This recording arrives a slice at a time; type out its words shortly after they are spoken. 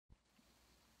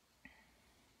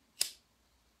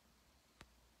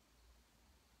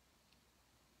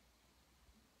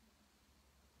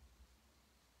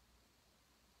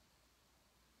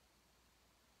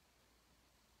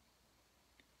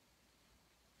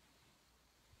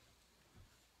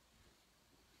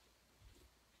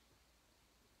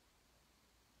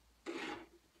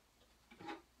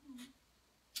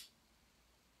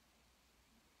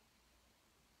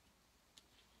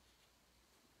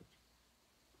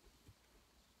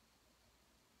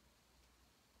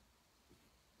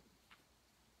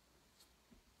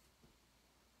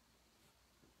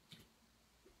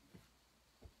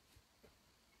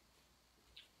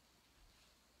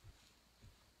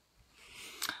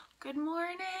Good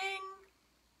morning.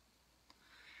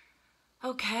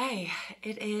 Okay,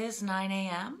 it is 9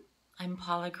 a.m. I'm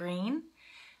Paula Green.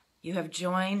 You have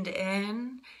joined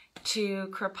in to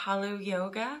Vinyasa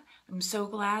Yoga. I'm so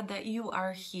glad that you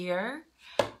are here.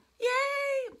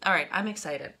 Yay! All right, I'm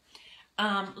excited.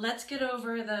 Let's get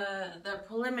over the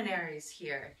preliminaries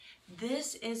here.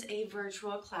 This is a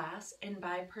virtual class, and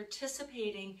by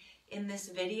participating in this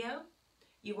video,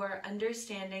 you are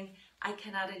understanding I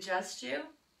cannot adjust you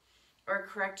or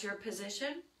correct your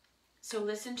position. So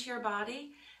listen to your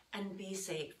body and be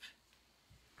safe.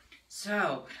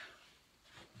 So,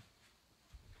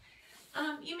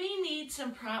 you may need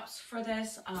some props for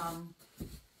this.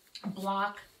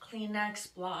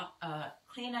 Kleenex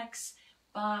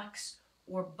box,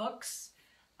 or books.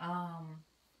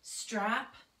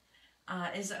 Strap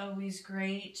is always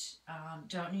great.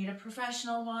 Don't need a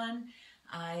professional one.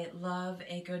 I love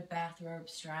a good bathrobe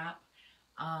strap.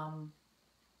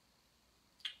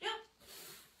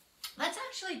 Let's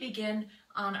actually begin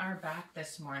on our back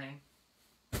this morning.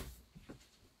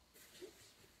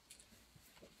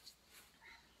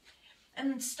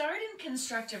 And start in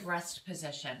constructive rest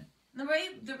position.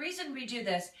 The reason we do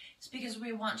this is because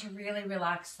we want to really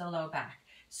relax the low back.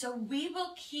 So we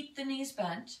will keep the knees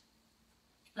bent,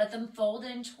 let them fold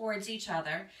in towards each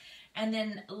other, and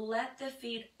then let the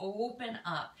feet open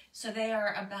up so they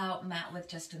are about mat width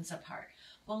distance apart.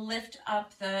 We'll lift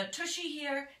up the tushy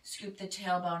here, scoop the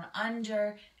tailbone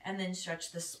under, and then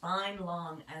stretch the spine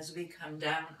long as we come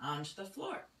down onto the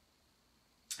floor.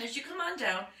 As you come on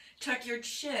down, tuck your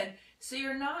chin so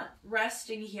you're not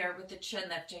resting here with the chin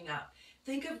lifting up.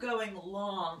 Think of going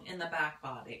long in the back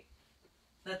body.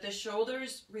 Let the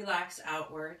shoulders relax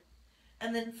outward,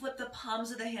 and then flip the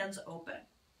palms of the hands open.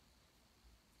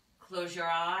 Close your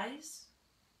eyes.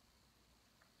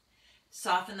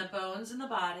 Soften the bones in the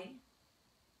body.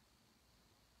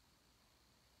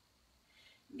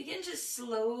 Begin to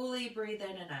slowly breathe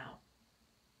in and out.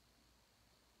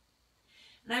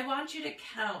 And I want you to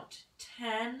count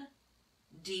 10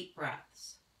 deep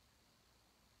breaths.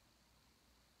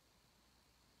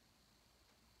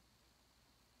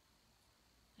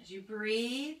 As you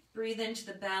breathe, breathe into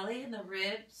the belly and the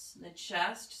ribs and the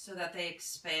chest so that they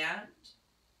expand.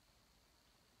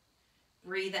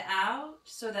 Breathe out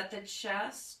so that the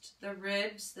chest, the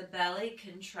ribs, the belly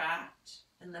contract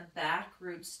and the back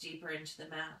roots deeper into the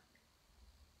mat.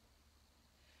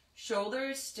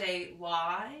 Shoulders stay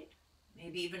wide,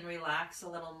 maybe even relax a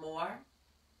little more.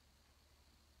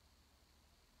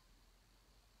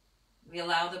 We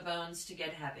allow the bones to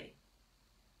get heavy.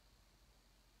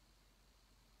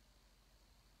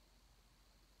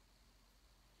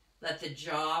 Let the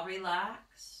jaw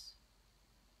relax.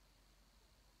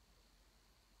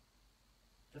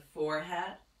 The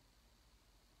forehead.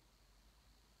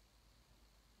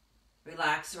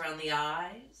 Relax around the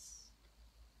eyes.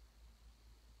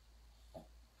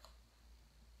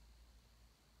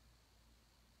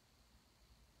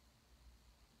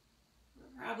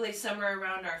 We're probably somewhere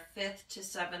around our 5th to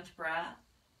 7th breath.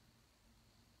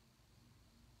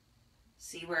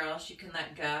 See where else you can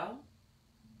let go.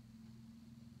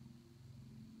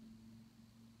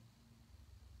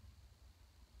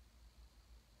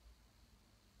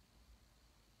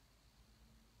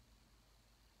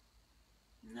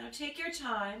 Now take your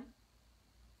time.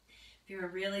 If you're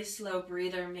a really slow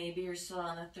breather, maybe you're still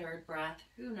on the 3rd breath.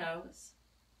 Who knows?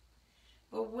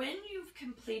 But when you've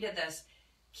completed this,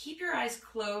 keep your eyes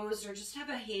closed or just have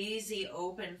a hazy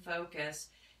open focus.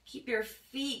 Keep your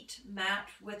feet mat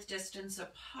width distance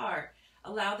apart.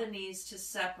 Allow the knees to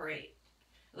separate.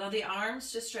 Allow the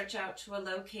arms to stretch out to a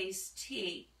lowercase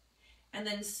T. And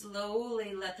then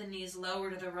slowly let the knees lower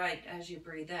to the right as you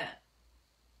breathe in.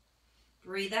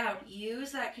 Breathe out.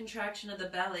 Use that contraction of the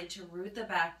belly to root the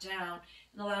back down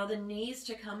and allow the knees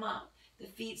to come up. The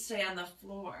feet stay on the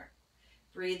floor.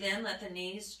 Breathe in. Let the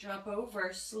knees drop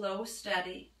over, slow,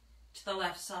 steady, to the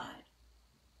left side.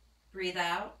 Breathe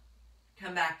out.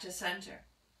 Come back to center.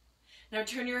 Now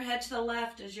turn your head to the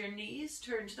left as your knees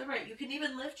turn to the right. You can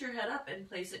even lift your head up and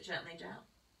place it gently down.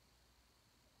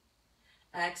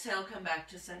 Exhale, come back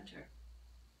to center.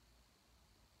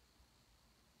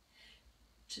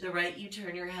 To the right, you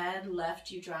turn your head. Left,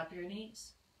 you drop your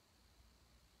knees.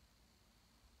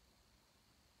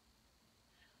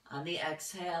 On the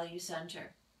exhale, you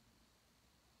center.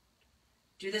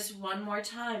 Do this one more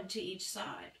time to each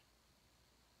side.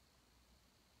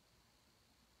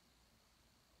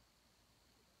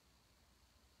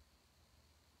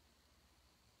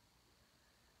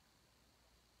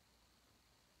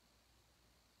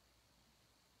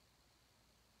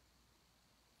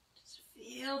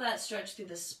 Feel that stretch through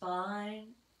the spine,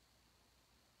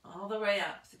 the way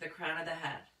up through the crown of the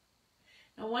head.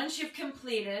 Now once you've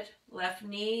completed, left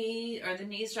knee or the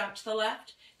knees drop to the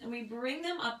left, then we bring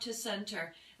them up to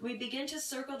center and we begin to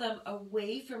circle them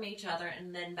away from each other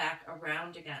and then back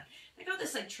around again. I got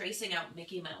this like tracing out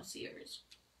Mickey Mouse ears.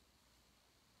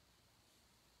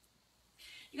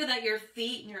 You can let your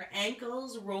feet and your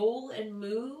ankles roll and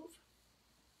move.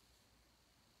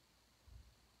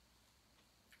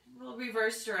 We'll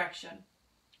reverse direction.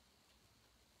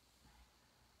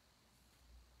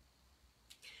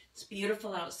 It's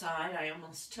beautiful outside. I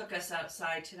almost took us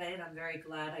outside today, and I'm very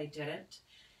glad I didn't,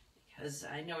 because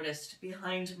I noticed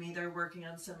behind me they're working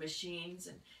on some machines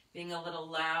and being a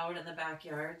little loud in the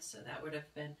backyard, so that would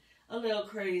have been a little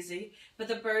crazy. But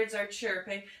the birds are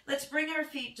chirping. Let's bring our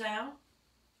feet down.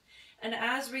 And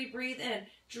as we breathe in,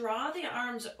 draw the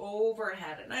arms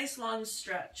overhead, a nice long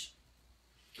stretch.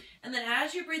 And then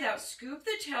as you breathe out, scoop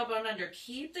the tailbone under,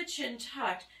 keep the chin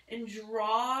tucked, and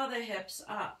draw the hips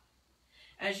up.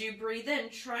 As you breathe in,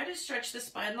 try to stretch the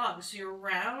spine long, so you're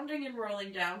rounding and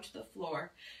rolling down to the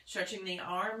floor, stretching the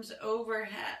arms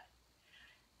overhead.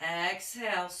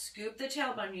 Exhale, scoop the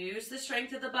tailbone, use the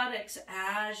strength of the buttocks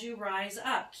as you rise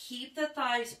up. Keep the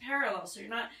thighs parallel, so you're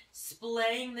not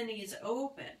splaying the knees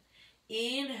open.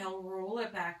 Inhale, roll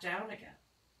it back down again.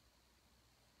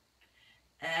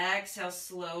 Exhale,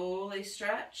 slowly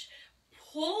stretch.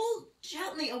 Pull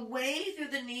gently away through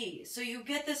the knees so you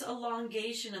get this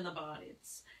elongation in the body.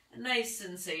 It's a nice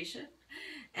sensation.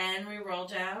 And we roll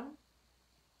down.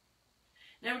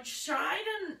 Now try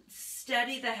to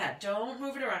steady the head. Don't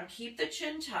move it around. Keep the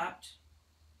chin tucked.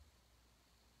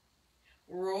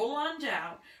 Roll on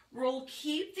down. Roll,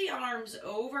 keep the arms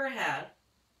overhead.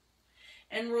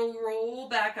 And we'll roll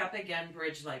back up again,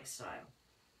 bridge-like style.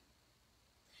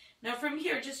 Now from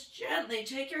here, just gently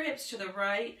take your hips to the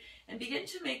right and begin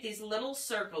to make these little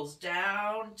circles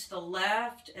down to the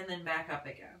left and then back up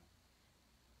again.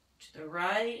 To the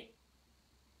right.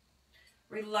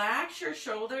 Relax your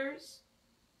shoulders.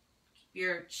 Keep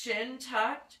your chin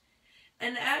tucked.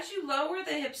 And as you lower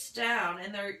the hips down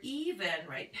and they're even,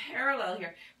 right, parallel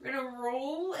here, we're going to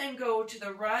roll and go to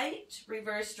the right,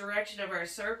 reverse direction of our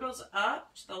circles,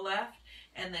 up to the left,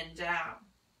 and then down.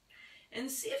 And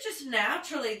see if just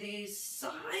naturally the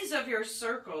size of your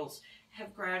circles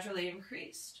have gradually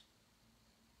increased.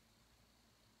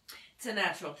 It's a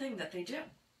natural thing that they do.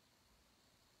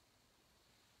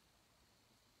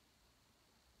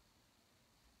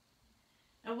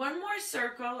 And one more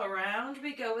circle, around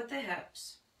we go with the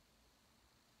hips.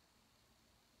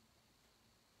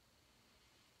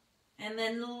 And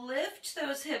then lift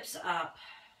those hips up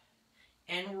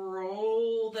and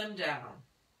roll them down.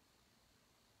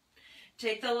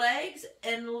 Take the legs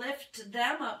and lift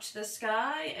them up to the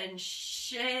sky and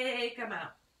shake them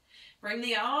out. Bring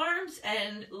the arms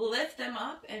and lift them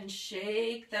up and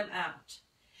shake them out.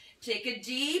 Take a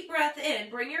deep breath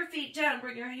in. Bring your feet down.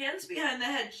 Bring your hands behind the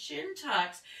head. Chin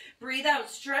tucks. Breathe out.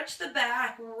 Stretch the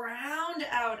back. Round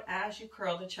out as you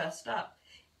curl the chest up.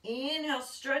 Inhale.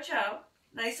 Stretch out.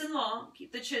 Nice and long.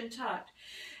 Keep the chin tucked.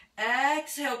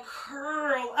 Exhale.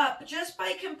 Curl up just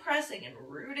by compressing and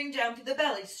rooting down through the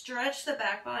belly. Stretch the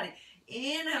back body.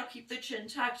 Inhale. Keep the chin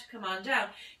tucked. Come on down.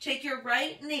 Take your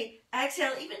right knee.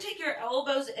 Exhale. Even take your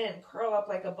elbows in. Curl up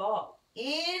like a ball.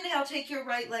 Inhale. Take your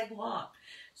right leg long.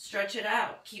 Stretch it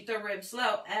out. Keep the ribs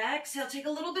low. Exhale. Take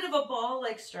a little bit of a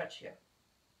ball-like stretch here.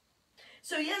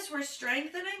 So yes, we're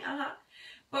strengthening,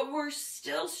 but we're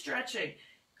still stretching,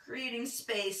 creating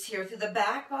space here through the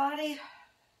back body.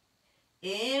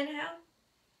 Inhale.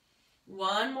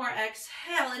 One more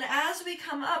exhale. And as we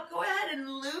come up, go ahead and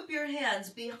loop your hands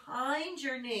behind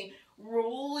your knee.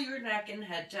 Roll your neck and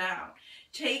head down.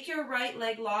 Take your right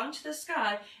leg long to the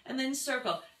sky and then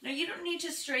circle. Now you don't need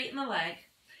to straighten the leg.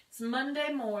 It's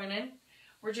Monday morning.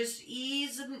 We're just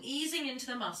easing into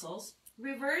the muscles.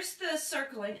 Reverse the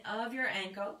circling of your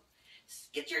ankle.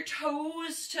 Get your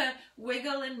toes to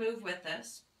wiggle and move with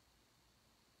this.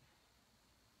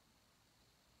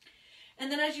 And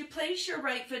then as you place your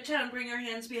right foot down, bring your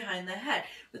hands behind the head.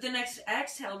 With the next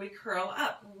exhale, we curl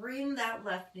up. Bring that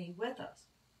left knee with us.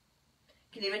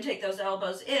 You can even take those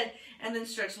elbows in and then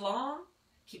stretch long.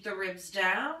 Keep the ribs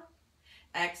down.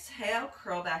 Exhale,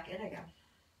 curl back in again.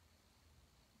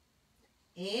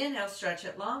 Inhale, stretch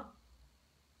it long.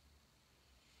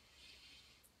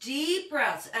 Deep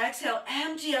breaths. Exhale,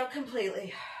 empty out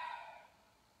completely.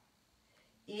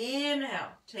 Inhale,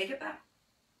 take it back.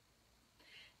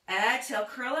 Exhale,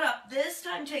 curl it up. This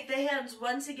time, take the hands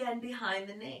once again behind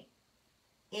the knee.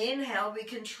 Inhale, we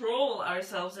control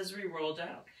ourselves as we roll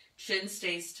down. Chin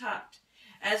stays tucked.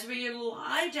 As we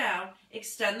lie down,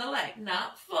 extend the leg,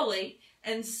 not fully,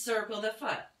 and circle the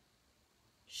foot.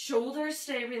 Shoulders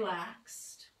stay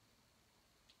relaxed.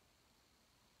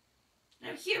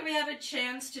 Now here we have a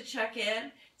chance to check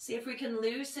in. See if we can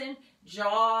loosen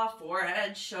jaw,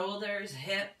 forehead, shoulders,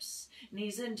 hips,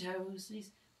 knees and toes.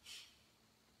 Knees.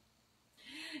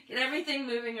 Get everything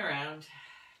moving around.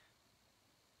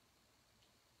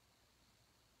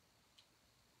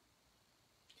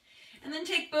 And then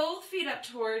take both feet up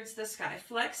towards the sky.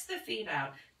 Flex the feet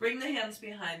out. Bring the hands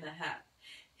behind the head.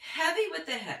 Heavy with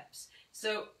the hips.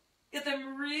 So get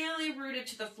them really rooted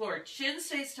to the floor. Chin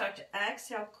stays tucked.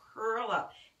 Exhale, curl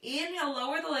up. Inhale,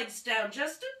 lower the legs down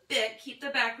just a bit. Keep the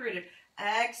back rooted.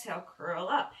 Exhale, curl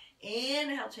up.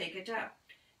 Inhale, take it down.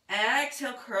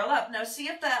 Exhale, curl up. Now see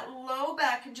if that low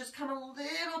back can just come a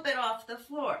little bit off the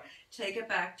floor. Take it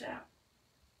back down.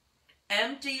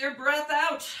 Empty your breath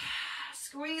out.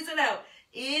 Squeeze it out.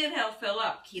 Inhale, fill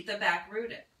up. Keep the back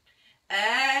rooted.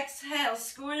 Exhale,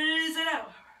 squeeze it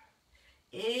out.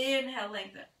 Inhale,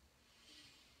 lengthen.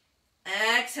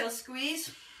 Exhale,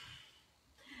 squeeze.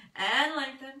 And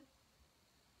lengthen.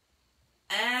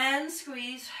 And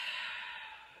squeeze.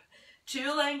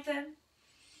 2, lengthen.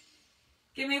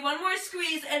 Give me one more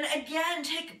squeeze. And again,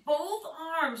 take both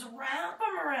arms, wrap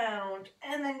them around,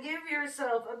 and then give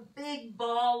yourself a big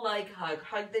ball-like hug.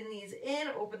 Hug the knees in,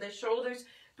 open the shoulders.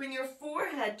 Bring your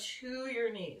forehead to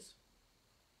your knees.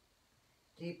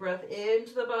 Deep breath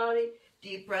into the body.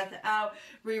 Deep breath out.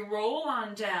 Re-roll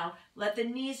on down. Let the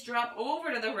knees drop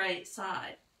over to the right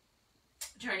side.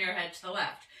 Turn your head to the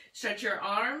left. Stretch your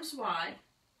arms wide.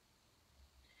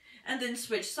 And then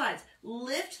switch sides.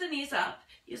 Lift the knees up.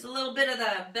 Use a little bit of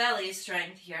the belly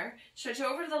strength here. Stretch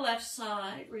over to the left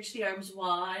side. Reach the arms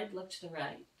wide. Look to the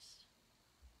right.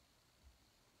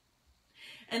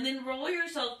 And then roll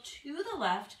yourself to the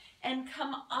left and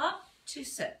come up to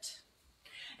sit.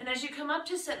 And as you come up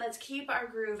to sit, let's keep our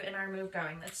groove and our move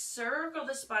going. Let's circle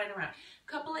the spine around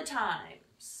a couple of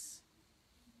times.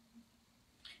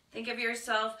 Think of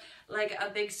yourself like a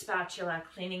big spatula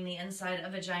cleaning the inside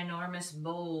of a ginormous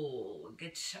bowl.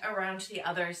 Get around to the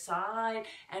other side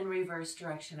and reverse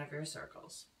direction of your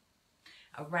circles.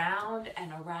 Around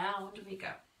and around we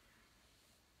go.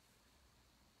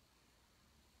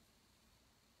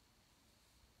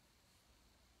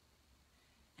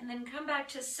 And then come back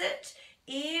to sit.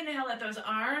 Inhale, let those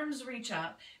arms reach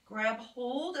up. Grab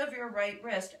hold of your right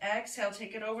wrist. Exhale,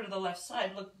 take it over to the left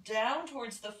side. Look down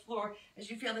towards the floor as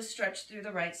you feel the stretch through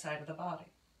the right side of the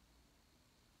body.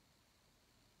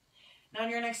 Now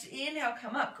on your next inhale,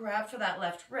 come up. Grab for that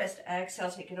left wrist. Exhale,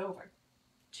 take it over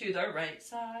to the right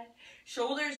side.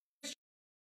 Shoulders.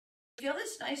 Feel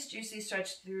this nice juicy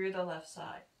stretch through the left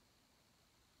side.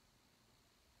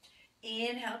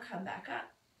 Inhale, come back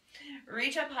up.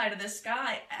 Reach up high to the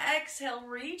sky. Exhale,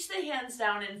 reach the hands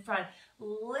down in front.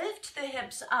 Lift the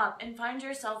hips up and find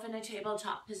yourself in a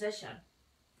tabletop position.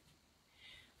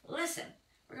 Listen,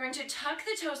 we're going to tuck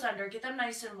the toes under, get them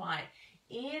nice and wide.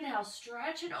 Inhale,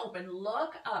 stretch and open,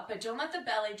 look up, but don't let the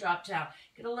belly drop down.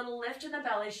 Get a little lift in the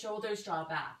belly, shoulders draw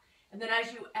back. And then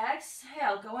as you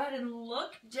exhale, go ahead and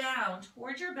look down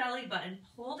towards your belly button.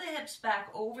 Pull the hips back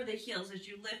over the heels as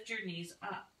you lift your knees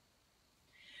up.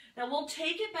 Now we'll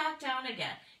take it back down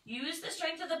again. Use the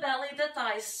strength of the belly, the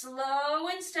thighs, slow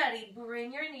and steady.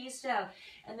 Bring your knees down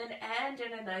and then end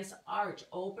in a nice arch,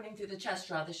 opening through the chest,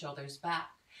 draw the shoulders back.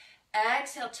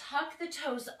 Exhale, tuck the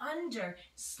toes under,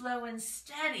 slow and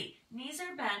steady. Knees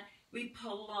are bent, we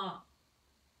pull long.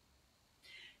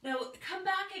 Now come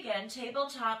back again,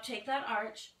 tabletop, take that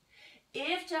arch.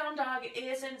 If down dog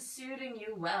isn't suiting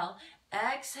you well,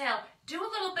 exhale, do a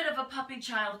little bit of a puppy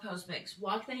child pose mix.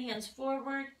 Walk the hands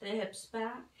forward, the hips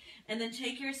back, and then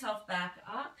take yourself back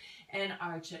up and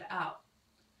arch it out.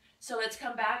 So let's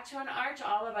come back to an arch,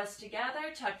 all of us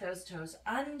together. Tuck those toes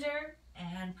under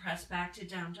and press back to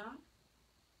down dog.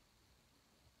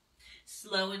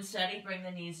 Slow and steady, bring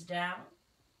the knees down.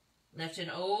 Lift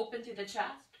and open through the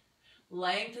chest.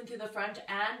 Lengthen through the front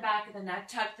and back of the neck.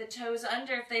 Tuck the toes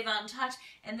under if they've untouched.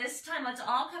 And this time, let's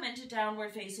all come into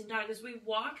downward facing dog as we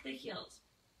walk the heels.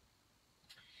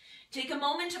 Take a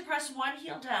moment to press one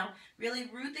heel down. Really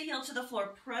root the heel to the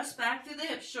floor. Press back through the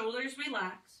hips. Shoulders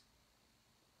relax.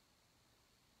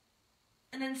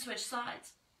 And then switch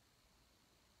sides.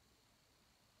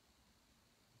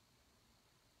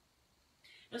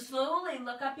 Now slowly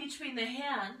look up between the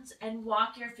hands and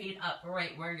walk your feet up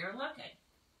right where you're looking.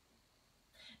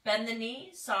 Bend the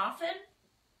knee, soften,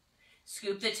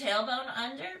 scoop the tailbone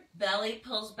under, belly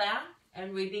pulls back,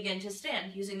 and we begin to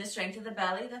stand using the strength of the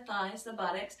belly, the thighs, the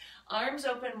buttocks, arms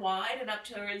open wide and up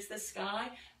towards the sky.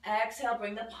 Exhale,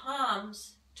 bring the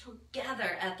palms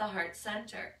together at the heart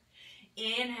center.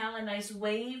 Inhale, a nice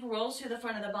wave rolls through the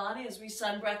front of the body as we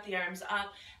sun breath the arms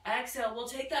up. Exhale, we'll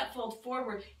take that fold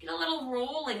forward. Get a little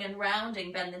rolling and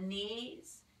rounding. Bend the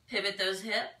knees, pivot those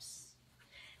hips.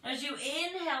 As you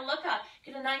inhale, look up.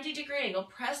 Get a 90-degree angle.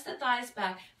 Press the thighs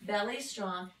back, belly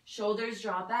strong, shoulders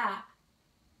draw back.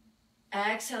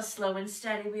 Exhale, slow and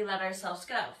steady, we let ourselves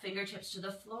go. Fingertips to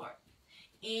the floor.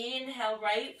 Inhale,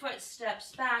 right foot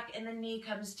steps back and the knee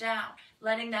comes down,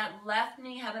 letting that left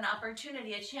knee have an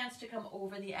opportunity, a chance to come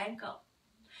over the ankle.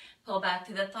 Pull back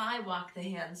through the thigh, walk the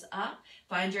hands up,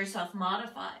 find yourself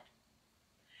modified.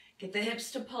 Get the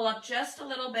hips to pull up just a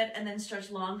little bit and then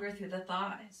stretch longer through the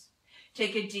thighs.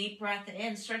 Take a deep breath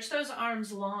in, stretch those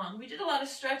arms long. We did a lot of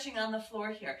stretching on the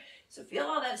floor here, so feel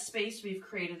all that space we've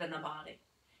created in the body.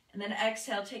 And then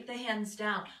exhale, take the hands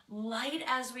down. Light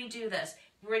as we do this.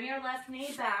 Bring your left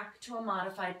knee back to a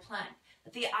modified plank.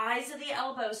 Let the eyes of the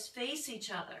elbows face each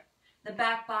other. The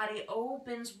back body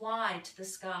opens wide to the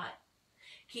sky.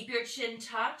 Keep your chin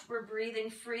tucked. We're breathing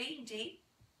free, deep.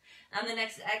 On the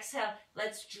next exhale,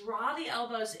 let's draw the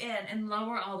elbows in and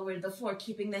lower all the way to the floor,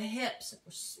 keeping the hips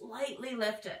slightly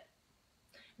lifted.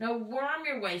 Now worm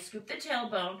your way, scoop the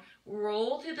tailbone,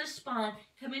 roll through the spine,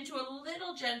 come into a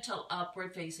little gentle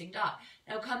upward facing dog.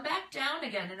 Now come back down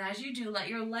again, and as you do, let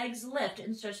your legs lift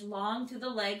and stretch long through the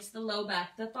legs, the low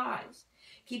back, the thighs.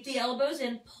 Keep the elbows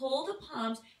in, pull the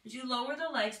palms as you lower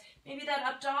the legs. Maybe that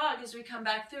up dog as we come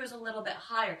back through is a little bit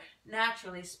higher.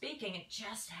 Naturally speaking, it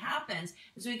just happens.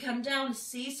 As we come down,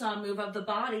 seesaw move of the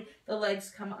body, the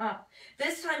legs come up.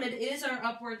 This time it is our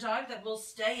upward dog that will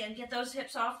stay in. Get those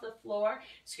hips off the floor,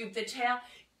 scoop the tail.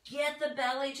 Get the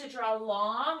belly to draw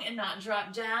long and not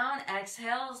drop down.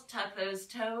 Exhale, tuck those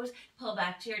toes, pull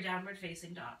back to your downward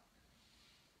facing dog.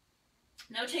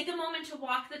 Now take a moment to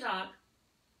walk the dog.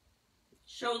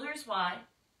 Shoulders wide,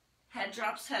 head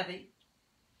drops heavy.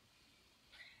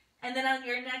 And then on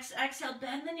your next exhale,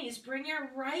 bend the knees, bring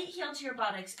your right heel to your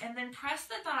buttocks, and then press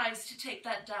the thighs to take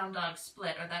that down dog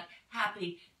split, or that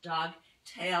happy dog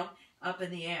tail up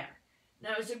in the air.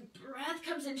 Now as the breath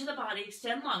comes into the body,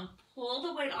 extend long, pull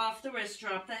the weight off the wrist,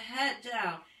 drop the head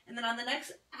down, and then on the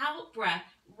next out breath,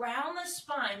 round the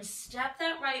spine, step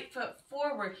that right foot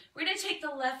forward. We're going to take the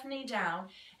left knee down,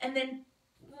 and then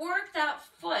work that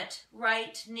foot,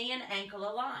 right knee and ankle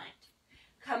aligned.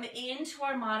 Come into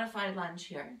our modified lunge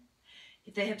here.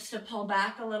 Get the hips to pull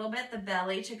back a little bit, the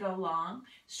belly to go long.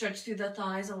 Stretch through the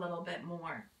thighs a little bit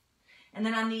more. And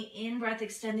then on the in-breath,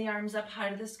 extend the arms up high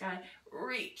to the sky.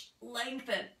 Reach,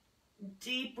 lengthen.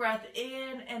 Deep breath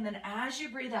in, and then as you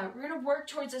breathe out, we're going to work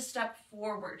towards a step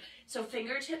forward. So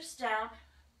fingertips down,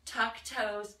 tuck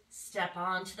toes, step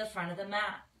onto the front of the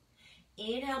mat.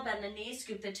 Inhale, bend the knees,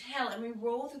 scoop the tail, and we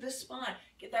roll through the spine.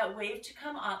 Get that wave to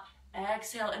come up.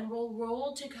 Exhale, and we'll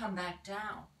roll to come back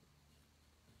down.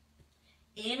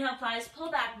 Inhale, thighs pull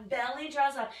back, belly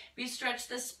draws up. We stretch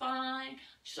the spine,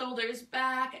 shoulders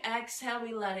back. Exhale,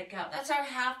 we let it go. That's our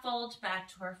half fold back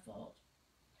to our fold.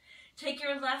 Take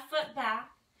your left foot back.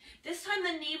 This time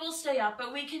the knee will stay up,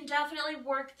 but we can definitely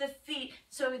work the feet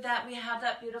so that we have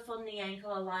that beautiful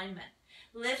knee-ankle alignment.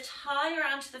 Lift higher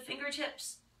onto the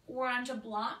fingertips or onto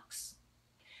blocks.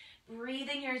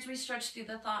 Breathing here as we stretch through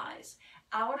the thighs.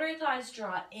 Outer thighs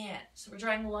draw in. So we're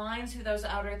drawing lines through those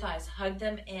outer thighs. Hug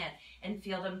them in and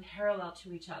feel them parallel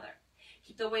to each other.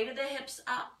 Keep the weight of the hips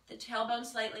up, the tailbone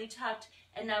slightly tucked,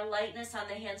 and now lightness on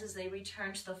the hands as they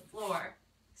return to the floor.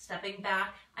 Stepping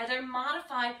back, either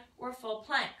modified or full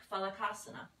plank,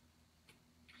 Phalakasana.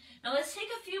 Now let's take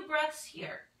a few breaths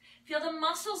here. Feel the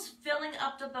muscles filling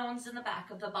up the bones in the back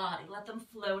of the body. Let them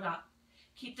float up.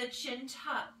 Keep the chin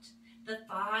tucked, the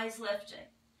thighs lifted.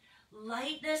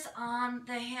 Lightness on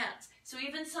the hands. So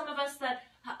even some of us that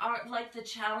are like the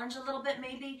challenge a little bit,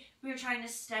 maybe we're trying to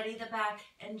steady the back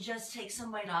and just take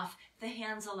some weight off the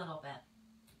hands a little bit.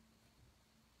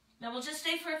 Now we'll just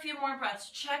stay for a few more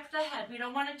breaths. Check the head. We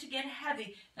don't want it to get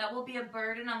heavy. That will be a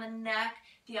burden on the neck,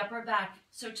 the upper back.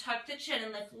 So tuck the chin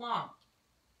and lift long.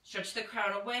 Stretch the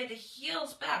crown away, the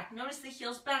heels back. Notice the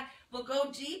heels back. We'll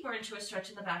go deeper into a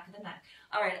stretch in the back of the neck.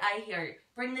 All right, I hear you.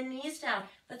 Bring the knees down.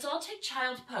 Let's all take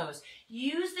child pose.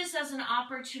 Use this as an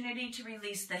opportunity to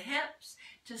release the hips,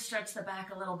 to stretch the back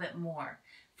a little bit more.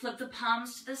 Flip the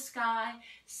palms to the sky.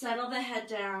 Settle the head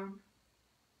down.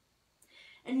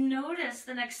 And notice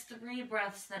the next 3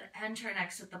 breaths that enter and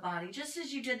exit the body, just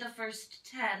as you did the first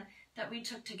 10 that we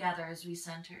took together as we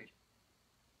centered.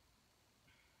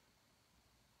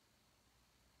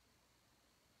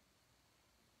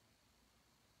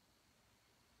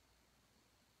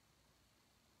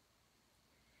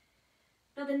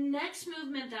 Now the next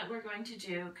movement that we're going to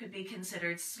do could be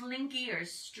considered slinky or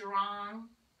strong.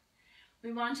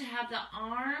 We want to have the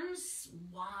arms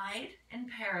wide and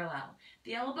parallel.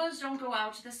 The elbows don't go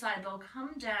out to the side, they'll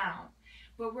come down.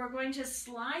 But we're going to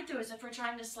slide through as if we're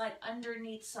trying to slide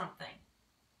underneath something.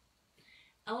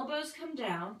 Elbows come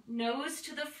down, nose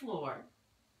to the floor,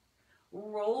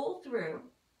 roll through,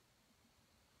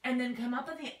 and then come up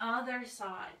on the other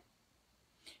side.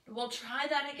 We'll try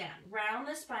that again. Round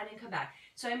the spine and come back.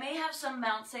 So I may have some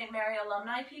Mount St. Mary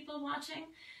alumni people watching.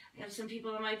 I have some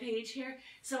people on my page here.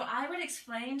 So I would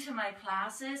explain to my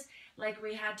classes, like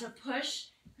we had to push.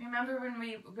 Remember when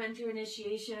we went through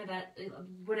initiation of that,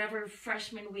 whatever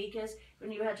freshman week is,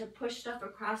 when you had to push stuff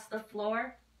across the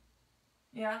floor?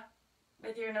 Yeah,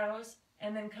 with your nose,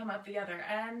 and then come up the other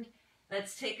end.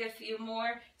 Let's take a few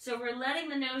more. So we're letting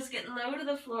the nose get low to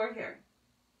the floor here.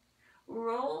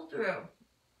 Roll through.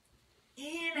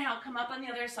 Inhale, come up on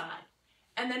the other side.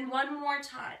 And then one more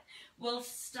time. We'll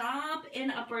stop in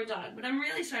upward dog. But I'm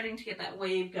really starting to get that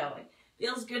wave going.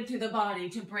 Feels good through the body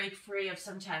to break free of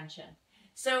some tension.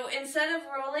 So instead of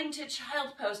rolling to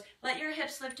child pose, let your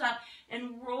hips lift up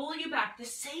and roll you back. The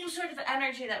same sort of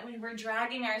energy that we were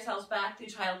dragging ourselves back through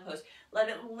child pose. Let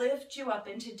it lift you up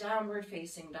into downward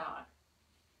facing dog.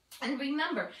 And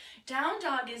remember, down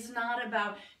dog is not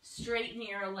about straightening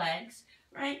your legs,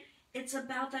 right? It's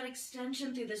about that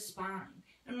extension through the spine.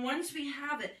 And once we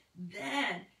have it,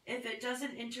 then if it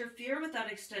doesn't interfere with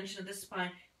that extension of the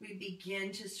spine, we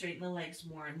begin to straighten the legs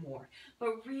more and more.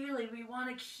 But really, we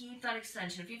want to keep that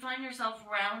extension. If you find yourself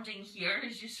rounding here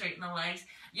as you straighten the legs,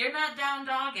 you're not down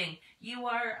dogging. You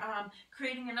are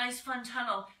creating a nice fun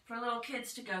tunnel for little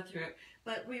kids to go through.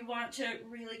 But we want to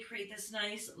really create this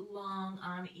nice, long,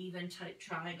 uneven type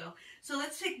triangle. So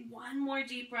let's take one more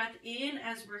deep breath in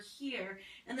as we're here.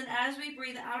 And then as we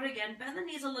breathe out again, bend the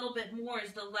knees a little bit more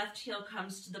as the left heel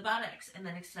comes to the buttocks and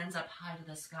then extends up high to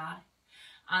the sky.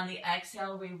 On the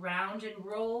exhale, we round and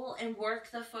roll and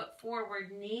work the foot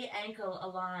forward. Knee, ankle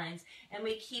aligns. And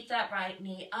we keep that right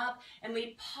knee up. And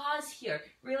we pause here,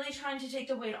 really trying to take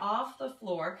the weight off the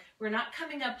floor. We're not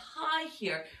coming up high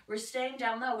here. We're staying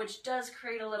down low, which does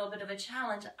create a little bit of a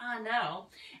challenge, I know.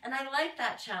 And I like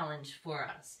that challenge for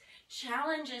us.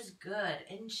 Challenge is good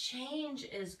and change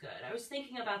is good. I was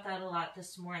thinking about that a lot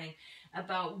this morning,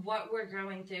 about what we're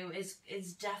going through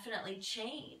is definitely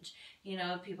change. You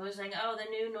know, people are saying, oh, the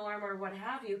new norm or what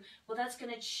have you. Well, that's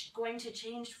going to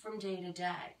change from day to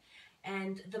day.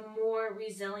 And the more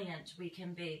resilient we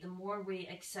can be, the more we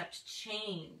accept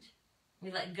change,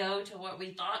 we let go to what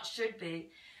we thought should be,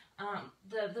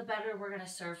 the better we're going to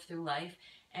serve through life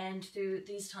and through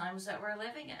these times that we're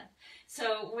living in.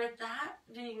 So with that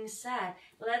being said,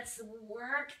 let's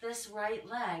work this right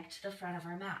leg to the front of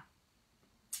our mat.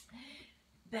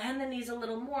 Bend the knees a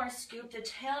little more, scoop the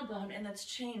tailbone, and let's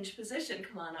change position.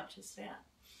 Come on up to stand.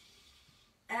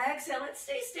 Exhale, let's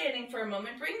stay standing for a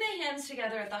moment. Bring the hands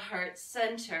together at the heart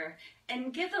center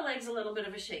and give the legs a little bit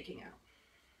of a shaking out.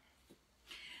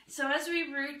 So as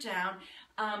we root down,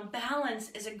 balance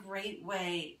is a great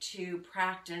way to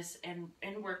practice and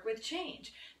work with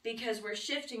change because we're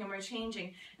shifting and we're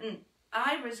changing. And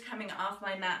I was coming off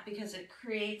my mat because it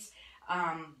creates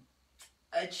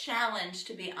a challenge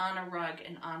to be on a rug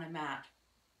and on a mat.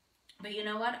 But you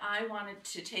know what? I wanted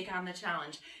to take on the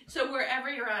challenge. So wherever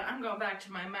you're at, I'm going back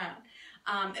to my mat.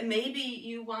 Maybe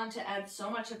you want to add so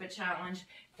much of a challenge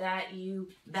that you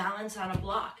balance on a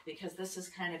block because this is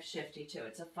kind of shifty too.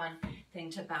 It's a fun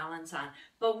thing to balance on.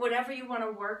 But whatever you want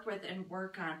to work with and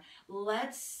work on,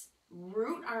 let's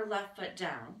root our left foot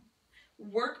down.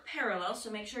 Work parallel,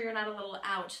 so make sure you're not a little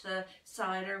out to the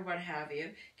side or what have you.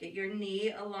 Get your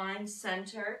knee aligned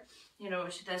center, you know,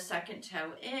 the second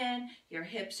toe in, your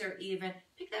hips are even.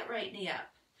 Pick that right knee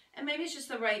up. And maybe it's just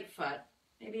the right foot.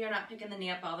 Maybe you're not picking the knee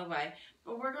up all the way,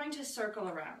 but we're going to circle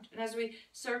around. And as we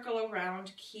circle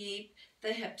around, keep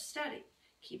the hips steady.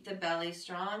 Keep the belly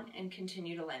strong and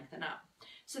continue to lengthen up.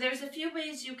 So there's a few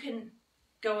ways you can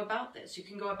go about this. You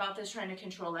can go about this trying to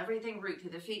control everything, root through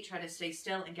the feet, try to stay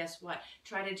still, and guess what?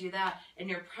 Try to do that, and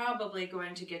you're probably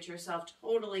going to get yourself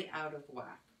totally out of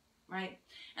whack, right?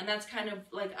 And that's kind of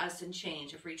like us in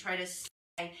change. If we try to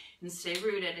stay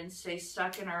rooted and stay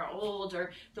stuck in our old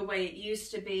or the way it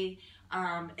used to be,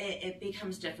 it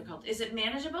becomes difficult. Is it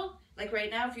manageable? Like right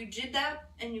now, if you did that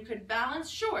and you could balance,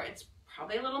 sure, it's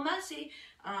probably a little messy.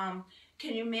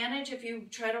 Can you manage if you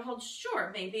try to hold?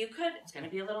 Sure, maybe you could. It's going to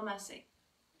be a little messy.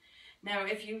 Now,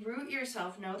 if you root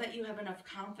yourself, know that you have enough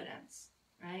confidence,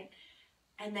 right?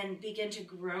 And then begin to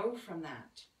grow from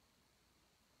that.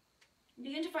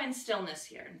 Begin to find stillness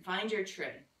here and find your tree,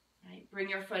 right? Bring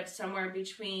your foot somewhere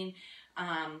between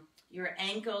your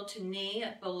ankle to knee,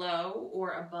 below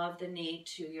or above the knee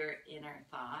to your inner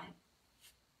thigh.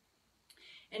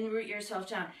 and root yourself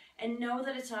down. And know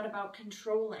that it's not about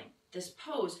controlling this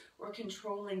pose or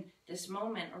controlling this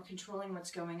moment or controlling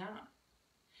what's going on.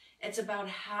 It's about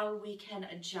how we can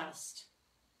adjust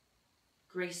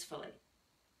gracefully.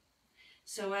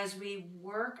 So as we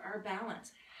work our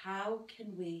balance, how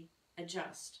can we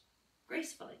adjust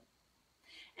gracefully?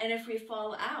 And if we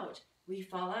fall out, we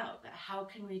fall out. But how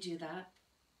can we do that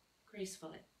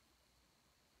gracefully?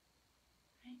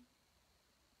 Right?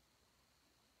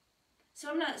 So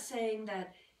I'm not saying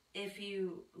that if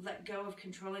you let go of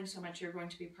controlling so much, you're going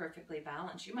to be perfectly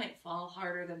balanced. You might fall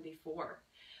harder than before,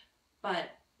 but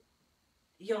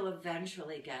you'll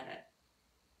eventually get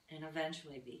it and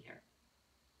eventually be here.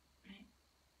 Right?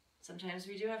 Sometimes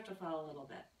we do have to fall a little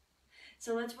bit.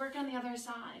 So let's work on the other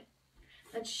side.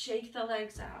 Let's shake the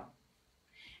legs out.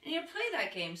 And you play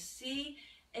that game. See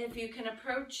if you can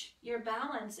approach your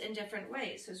balance in different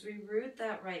ways. So as we root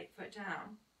that right foot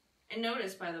down, and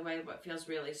notice, by the way, what feels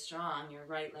really strong, your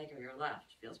right leg or your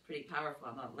left. Feels pretty powerful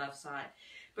on the left side.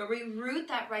 But we root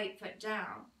that right foot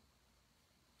down.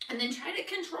 And then try to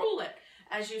control it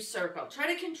as you circle.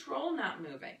 Try to control not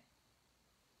moving.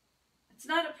 It's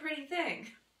not a pretty thing.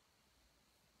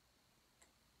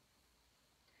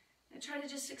 And try to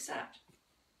just accept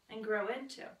and grow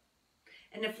into.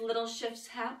 And if little shifts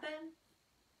happen,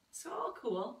 it's all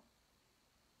cool.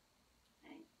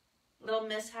 Okay? Little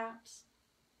mishaps.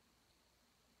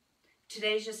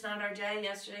 Today's just not our day.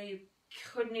 Yesterday you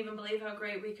couldn't even believe how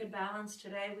great we could balance.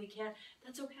 Today we can't.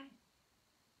 That's okay.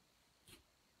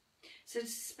 So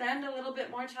spend a little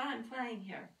bit more time playing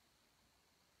here.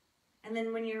 And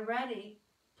then when you're ready,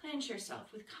 plant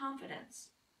yourself with confidence.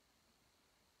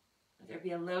 Whether it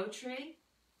be a low tree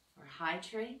or a high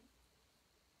tree.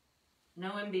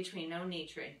 No in between, no knee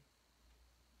tree.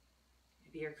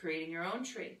 Maybe you're creating your own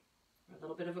tree or a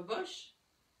little bit of a bush.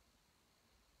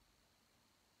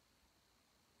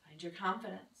 Find your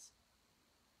confidence.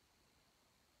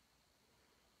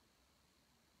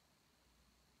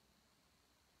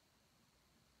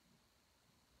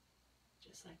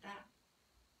 Just like that.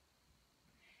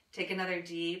 Take another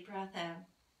deep breath in.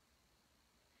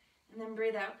 And then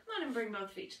breathe out. Come on and bring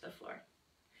both feet to the floor.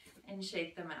 And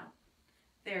shake them out.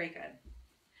 Very good.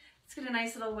 Let's get a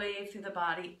nice little wave through the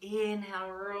body.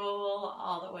 Inhale, roll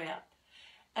all the way up.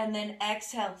 And then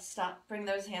exhale, stop. Bring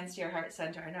those hands to your heart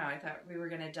center. I know, I thought we were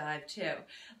going to dive too.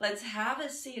 Let's have a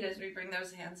seat as we bring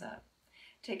those hands up.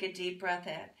 Take a deep breath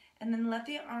in. And then let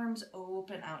the arms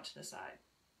open out to the side.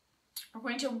 We're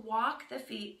going to walk the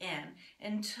feet in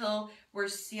until we're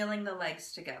sealing the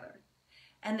legs together.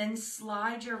 And then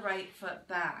slide your right foot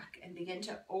back and begin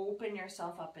to open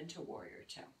yourself up into Warrior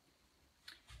Two.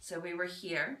 So we were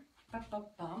here, bump, bump,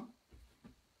 bump,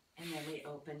 and then we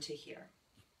open to here.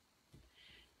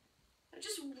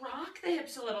 Just rock the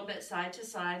hips a little bit side to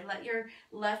side. Let your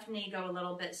left knee go a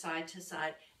little bit side to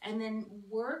side. And then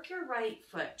work your right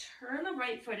foot. Turn the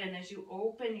right foot in as you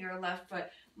open your left foot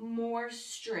more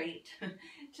straight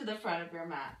to the front of your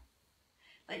mat.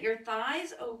 Let your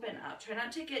thighs open up. Try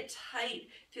not to get tight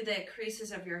through the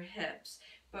creases of your hips.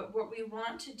 But what we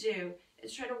want to do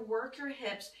is try to work your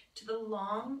hips to the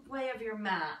long way of your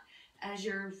mat as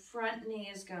your front knee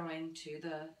is going to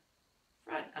the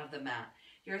front of the mat.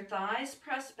 Your thighs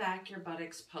press back, your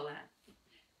buttocks pull in.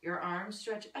 Your arms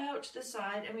stretch out to the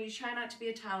side, and we try not to be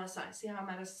italicized. See how I'm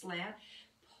at a slant?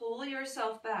 Pull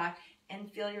yourself back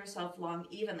and feel yourself long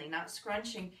evenly, not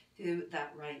scrunching through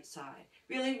that right side.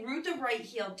 Really root the right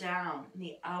heel down in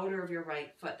the outer of your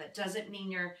right foot. That doesn't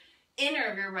mean your inner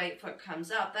of your right foot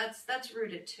comes up. That's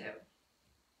rooted too.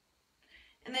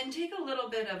 And then take a little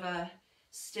bit of a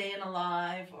staying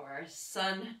alive or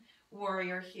sun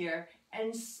warrior here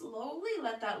and slowly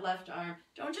let that left arm,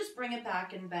 don't just bring it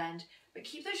back and bend, but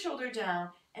keep the shoulder down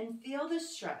and feel the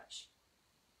stretch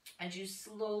as you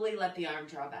slowly let the arm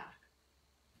draw back.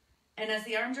 And as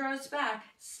the arm draws back,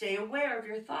 stay aware of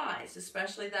your thighs,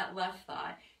 especially that left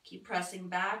thigh. Keep pressing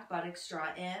back, buttocks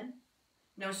draw in.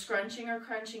 No scrunching or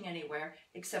crunching anywhere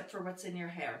except for what's in your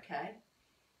hair, okay?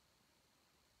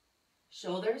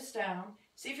 Shoulders down.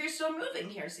 See if you're still moving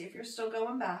here. See if you're still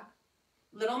going back.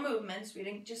 Little movements. We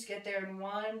didn't just get there in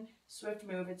one swift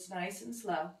move. It's nice and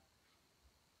slow.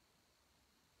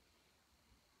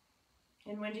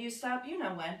 And when do you stop? You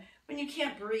know when. When you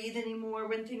can't breathe anymore,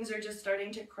 when things are just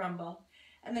starting to crumble.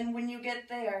 And then when you get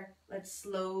there, let's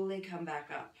slowly come back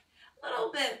up. A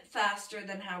little bit faster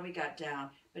than how we got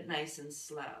down, but nice and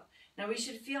slow. Now we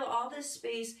should feel all this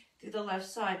space through the left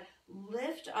side.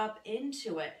 Lift up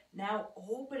into it, now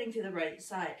opening through the right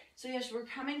side. So yes, we're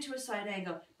coming to a side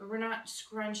angle, but we're not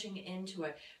scrunching into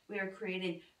it. We are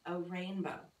creating a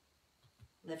rainbow.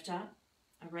 Lift up,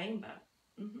 a rainbow.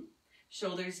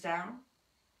 Shoulders down.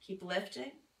 Keep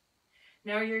lifting.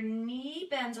 Now your knee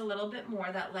bends a little bit more,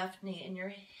 that left knee, and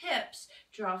your hips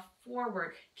draw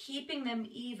forward, keeping them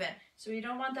even. So you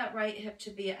don't want that right hip to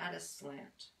be at a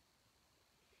slant.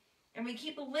 And we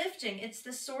keep lifting. It's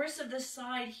the source of the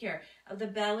side here, of the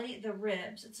belly, the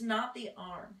ribs. It's not the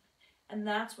arm. And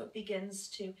that's what begins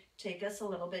to take us a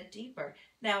little bit deeper.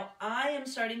 Now, I am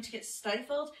starting to get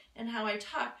stifled in how I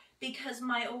talk because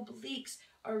my obliques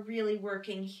are really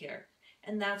working here.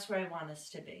 And that's where I want us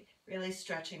to be, really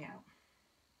stretching out.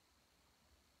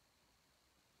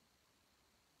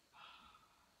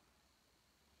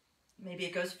 Maybe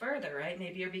it goes further, right?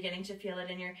 Maybe you're beginning to feel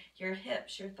it in your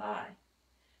hips, your thigh.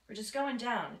 We're just going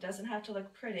down. It doesn't have to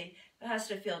look pretty. It has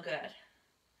to feel good.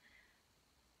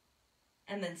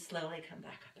 And then slowly come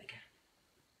back up again.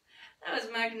 That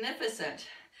was magnificent.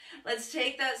 Let's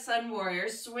take that sun warrior,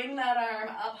 swing that arm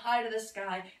up high to the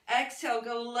sky. Exhale,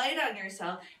 go light on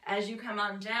yourself. As you come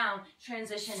on down,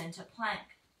 transition into plank.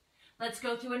 Let's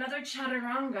go through another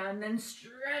chaturanga and then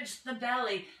stretch the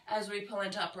belly as we pull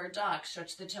into upward dog.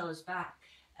 Stretch the toes back.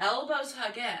 Elbows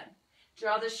hug in.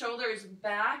 Draw the shoulders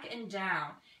back and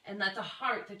down and let the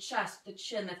heart, the chest, the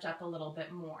chin lift up a little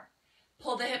bit more.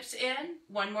 Pull the hips in.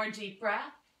 One more deep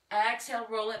breath. Exhale,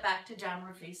 roll it back to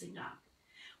downward facing dog.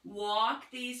 Walk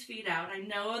these feet out. I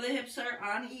know the hips are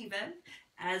uneven,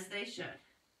 as they should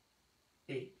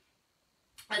be.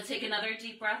 Let's take another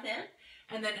deep breath in.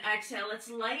 And then exhale, let's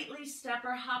lightly step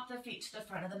or hop the feet to the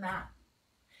front of the mat.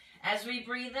 As we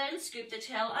breathe in, scoop the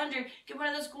tail under. Get one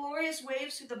of those glorious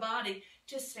waves through the body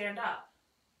to stand up.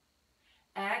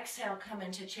 Exhale, come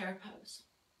into chair pose.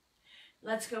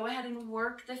 Let's go ahead and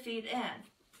work the feet in.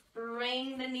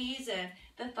 Bring the knees in,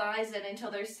 the thighs in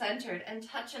until they're centered and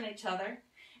touching each other.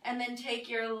 And then take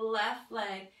your left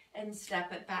leg and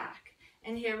step it back.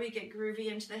 And here we get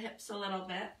groovy into the hips a little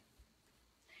bit.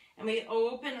 And we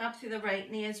open up through the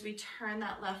right knee as we turn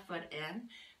that left foot in.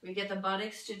 We get the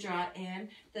buttocks to draw in,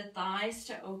 the thighs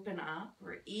to open up.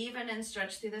 We're even and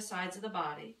stretch through the sides of the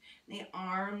body. The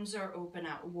arms are open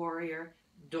out. Warrior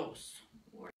dos.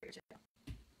 Warrior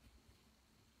two.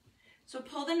 So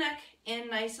pull the neck in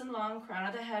nice and long, crown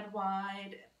of the head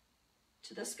wide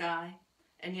to the sky.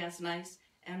 And yes, nice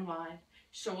and wide.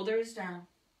 Shoulders down.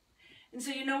 And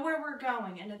so you know where we're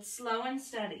going, and it's slow and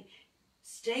steady.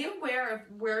 Stay aware of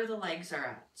where the legs are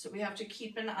at. So we have to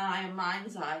keep an eye, a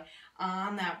mind's eye,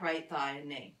 on that right thigh and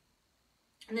knee.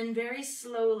 And then very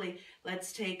slowly,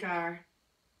 let's take our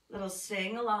little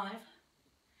staying alive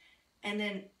and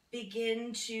then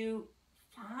begin to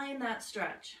find that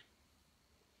stretch.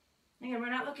 Again, we're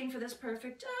not looking for this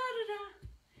perfect da-da-da.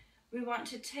 We want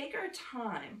to take our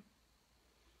time,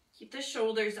 keep the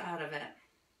shoulders out of it,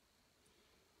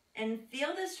 and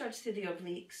feel the stretch through the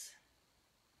obliques.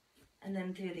 And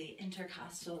then through the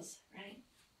intercostals, right?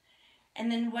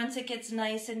 And then once it gets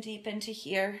nice and deep into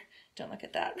here, don't look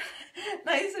at that,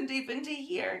 nice and deep into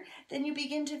here, then you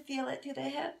begin to feel it through the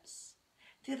hips,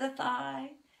 through the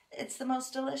thigh. It's the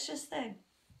most delicious thing.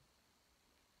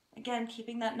 Again,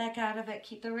 keeping that neck out of it,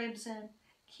 keep the ribs in,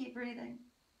 keep breathing.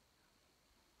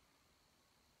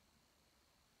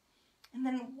 And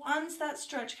then once that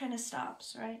stretch kind of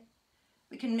stops, right?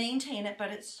 We can maintain it, but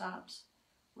it stops.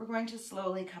 We're going to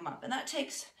slowly come up. And that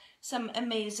takes some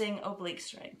amazing oblique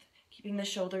strength. Keeping the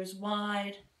shoulders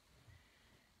wide.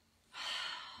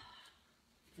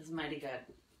 This is mighty good.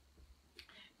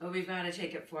 But we've got to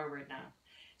take it forward now.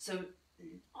 So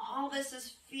all this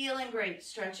is feeling great,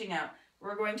 stretching out.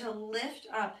 We're going to lift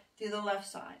up through the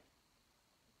left side.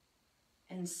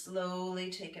 And slowly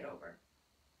take it over.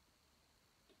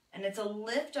 And it's a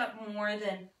lift up more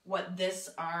than what this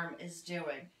arm is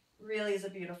doing. Really is a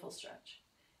beautiful stretch.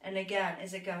 And again,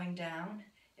 is it going down?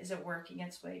 Is it working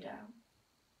its way down?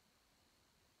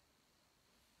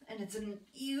 And it's a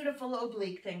beautiful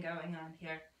oblique thing going on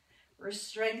here. We're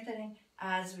strengthening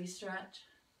as we stretch.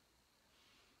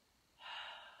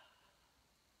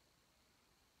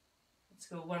 Let's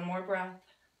go one more breath.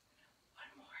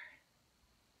 One more.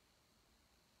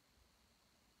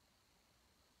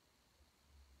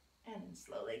 And then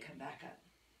slowly come back up.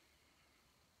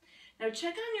 Now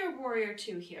check on your warrior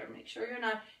two here. Make sure you're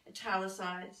not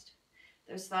italicized.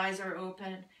 Those thighs are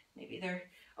open. Maybe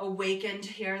they're awakened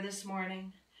here this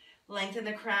morning. Lengthen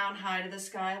the crown high to the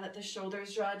sky. Let the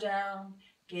shoulders draw down.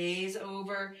 Gaze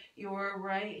over your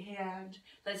right hand.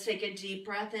 Let's take a deep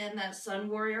breath in. That sun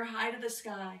warrior high to the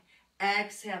sky.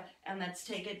 Exhale. And let's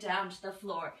take it down to the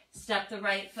floor. Step the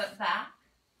right foot back.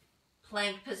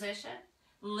 Plank position.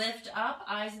 Lift up.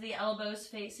 Eyes of the elbows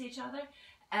face each other.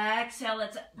 Exhale,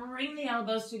 let's bring the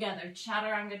elbows together.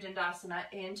 Chaturanga Dandasana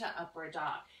into upward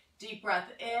dog. Deep breath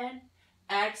in.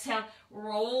 Exhale,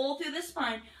 roll through the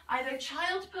spine, either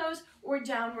child pose or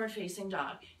downward facing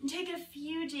dog. And take a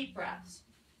few deep breaths.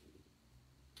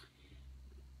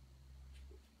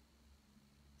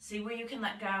 See where you can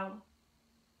let go.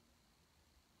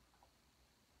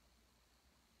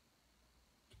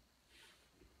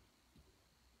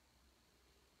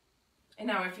 And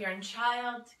now if you're in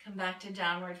child, come back to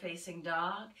downward facing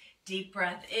dog. Deep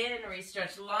breath in,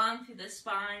 re-stretch long through the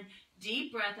spine.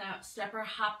 Deep breath out, step or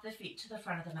hop the feet to the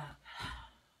front of the mat.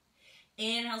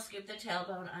 Inhale, scoop the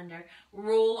tailbone under.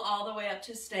 Roll all the way up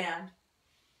to stand.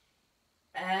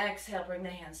 Exhale, bring the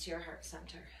hands to your heart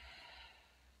center.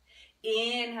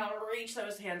 Inhale, reach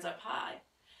those hands up high.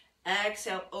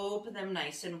 Exhale, open them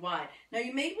nice and wide. Now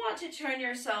you may want to turn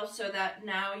yourself so that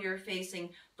now you're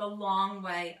facing the long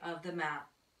way of the mat.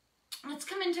 Let's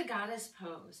come into goddess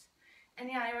pose. And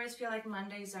yeah, I always feel like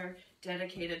Mondays are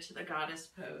dedicated to the goddess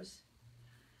pose.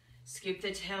 Scoop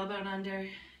the tailbone under,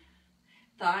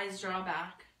 thighs draw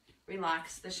back,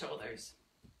 relax the shoulders.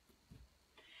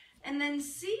 And then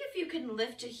see if you can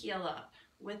lift a heel up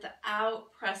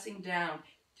without pressing down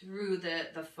through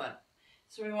the foot.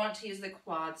 So we want to use the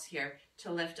quads here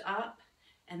to lift up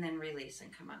and then release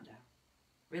and come on down.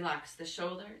 Relax the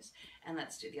shoulders, and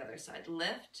let's do the other side.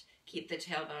 Lift, keep the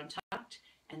tailbone tucked,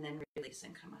 and then release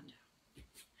and come on down.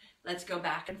 Let's go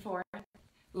back and forth.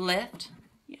 Lift,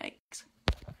 yikes,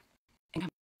 and come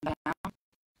down.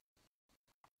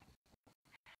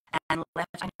 And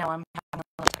lift, I know I'm having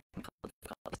a little technical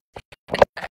difficulties.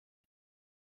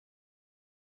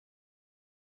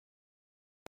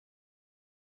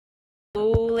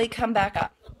 Slowly come back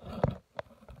up.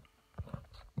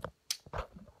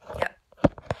 Yep.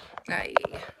 Aye.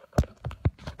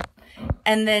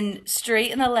 And then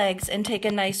straighten the legs and take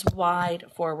a nice wide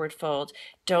forward fold.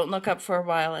 Don't look up for a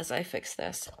while as I fix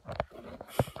this.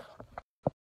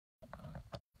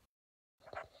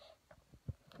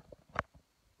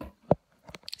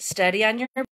 Steady on your...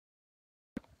 And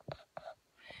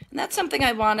that's something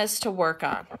I want us to work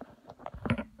on.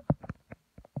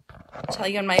 I'll tell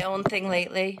you on my own thing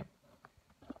lately,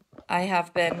 I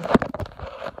have been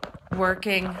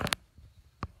working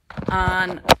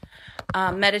on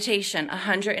meditation,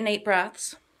 108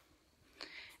 breaths.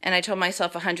 And I told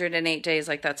myself 108 days,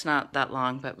 like that's not that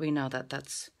long, but we know that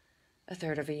that's a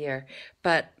third of a year.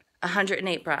 But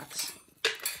 108 breaths.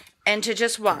 And to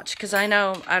just watch, because I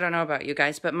don't know about you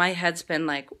guys, but my head's been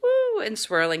like, woo, and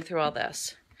swirling through all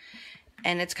this.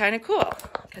 And it's kind of cool,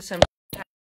 because sometimes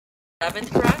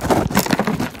 11th breath,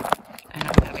 I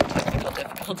know I'm having technical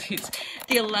difficulties.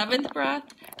 The 11th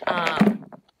breath,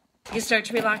 you start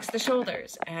to relax the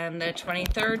shoulders. And the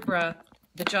 23rd breath,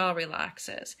 the jaw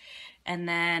relaxes. And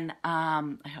then,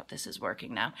 I hope this is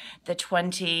working now. The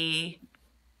 29th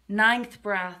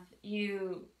breath,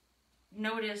 you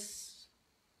notice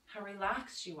how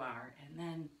relaxed you are. And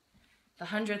then the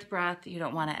 100th breath, you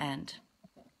don't want to end.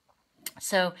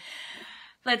 So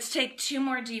let's take 2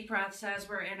 more deep breaths as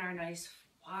we're in our nice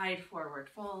wide forward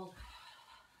fold.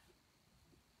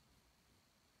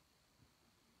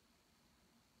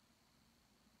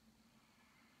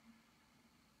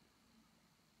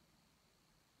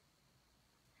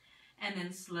 And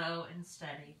then slow and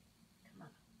steady. Come on.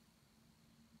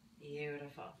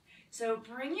 Beautiful. So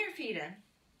bring your feet in.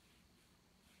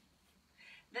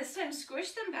 This time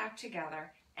squish them back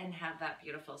together and have that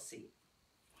beautiful seat.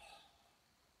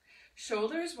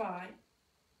 Shoulders wide.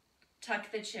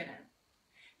 Tuck the chin in.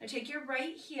 Now take your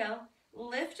right heel,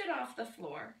 lift it off the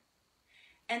floor,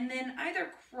 and then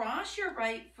either cross your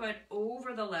right foot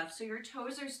over the left so your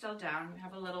toes are still down. You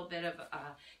have a little bit of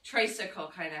a tricycle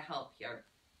kind of help here.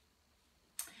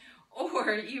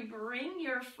 Or you bring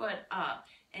your foot up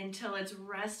until it's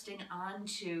resting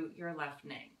onto your left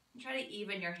knee. Try to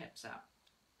even your hips out.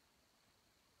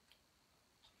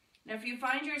 Now, if you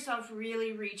find yourself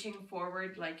really reaching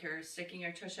forward, like you're sticking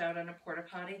your tush out on a porta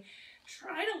potty,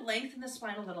 try to lengthen the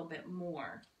spine a little bit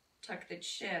more. Tuck the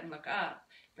chin, look up,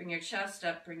 bring your chest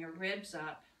up, bring your ribs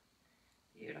up.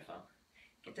 Beautiful.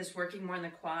 Get this working more in the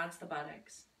quads, the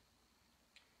buttocks.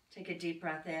 Take a deep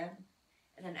breath in,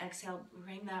 and then exhale,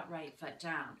 bring that right foot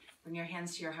down. Bring your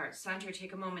hands to your heart center.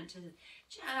 Take a moment to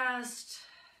just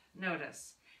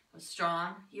notice how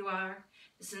strong you are,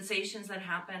 the sensations that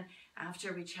happen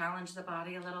after we challenge the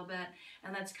body a little bit.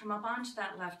 And let's come up onto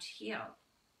that left heel.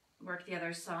 Work the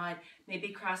other side, maybe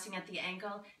crossing at the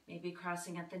ankle, maybe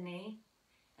crossing at the knee.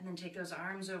 And then take those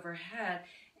arms overhead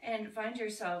and find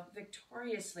yourself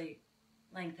victoriously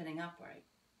lengthening upright.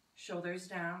 Shoulders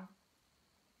down.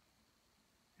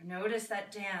 Notice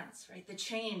that dance, right? The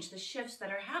change, the shifts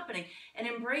that are happening, and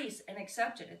embrace and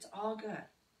accept it. It's all good.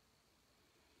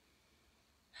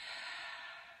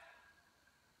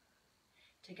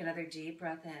 Take another deep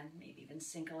breath in, maybe even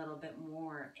sink a little bit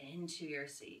more into your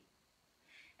seat.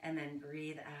 And then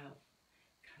breathe out.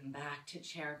 Come back to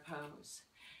chair pose.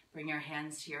 Bring your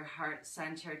hands to your heart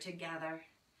center together.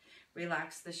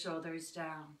 Relax the shoulders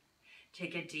down.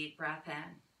 Take a deep breath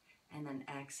in and then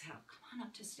exhale. Come on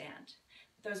up to stand.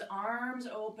 Those arms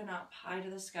open up high to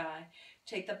the sky.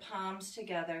 Take the palms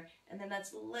together and then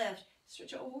let's lift.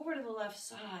 Stretch over to the left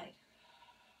side.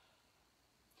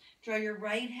 Draw your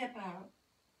right hip out.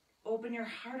 Open your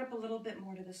heart up a little bit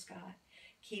more to the sky.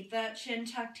 Keep that chin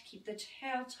tucked. Keep the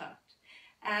tail tucked.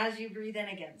 As you breathe in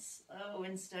again, slow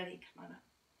and steady. Come on up.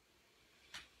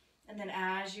 And then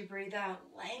as you breathe out,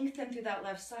 lengthen through that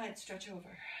left side, stretch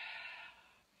over.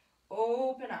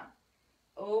 Open up.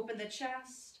 Open the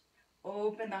chest.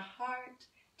 Open the heart.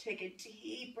 Take a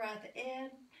deep breath in.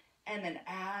 And then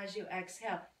as you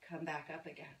exhale, come back up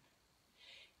again.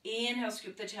 Inhale,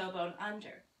 scoop the tailbone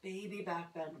under. Baby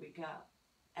back bend we go.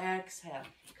 Exhale,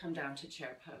 come down to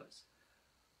chair pose.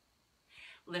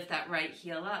 Lift that right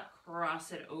heel up.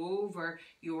 Cross it over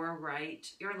your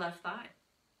left thigh.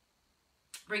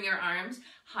 Bring your arms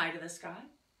high to the sky.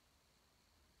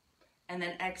 And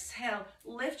then exhale,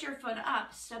 lift your foot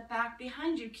up, step back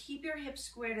behind you. Keep your hips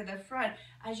square to the front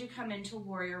as you come into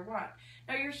warrior one.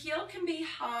 Now your heel can be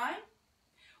high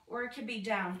or it can be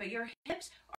down, but your hips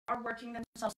are working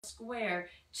themselves square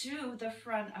to the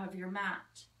front of your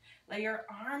mat. Let your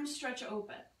arms stretch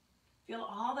open. Feel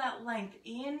all that length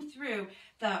in through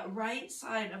the right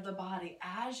side of the body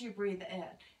as you breathe in.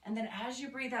 And then as you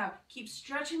breathe out, keep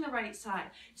stretching the right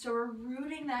side. So we're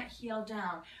rooting that heel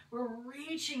down. We're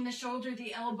reaching the shoulder,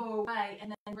 the elbow away,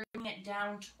 and then bringing it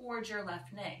down towards your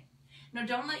left knee. Now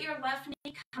don't let your left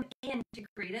knee come in to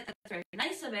greet it. That's very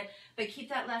nice of it, but keep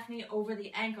that left knee over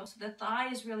the ankle. So the thigh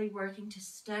is really working to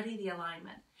steady the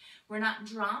alignment. We're not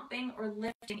dropping or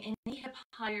lifting any hip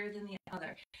higher than the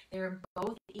other. They're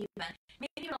both even.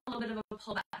 Maybe a little bit of a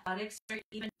pullback, buttocks or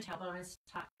even tailbone is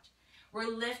tucked. We're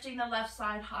lifting the left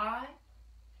side high.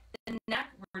 The neck,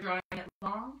 we're drawing it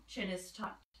long. Chin is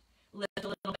tucked. Lift a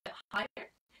little bit higher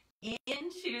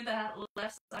into that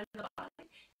left side of the body.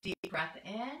 Deep breath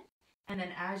in. And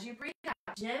then as you breathe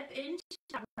out, dip into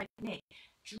that right knee.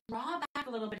 Draw back a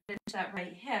little bit into that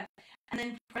right hip. And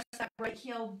then press that right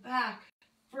heel back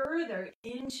further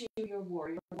into your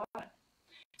warrior one.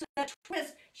 So that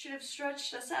twist should have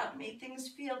stretched us out, made things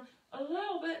feel a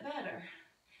little bit better.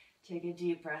 Take a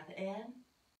deep breath in,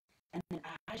 and then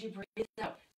as you breathe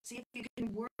out, see if you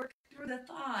can work through the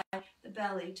thigh, the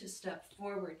belly to step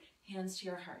forward, hands to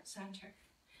your heart center.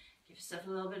 Give yourself a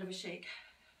little bit of a shake.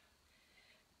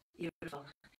 Beautiful.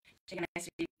 Take a nice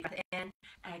deep breath in,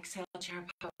 exhale, chair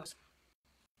pose.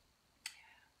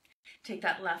 Take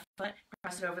that left foot,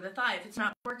 press it over the thigh. If it's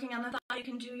not working on the thigh, you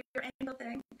can do your ankle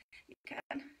thing. You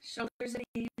can. Shoulders at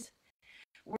ease.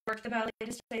 Work the belly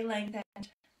to stay lengthened.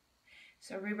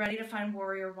 So are we ready to find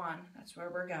warrior one? That's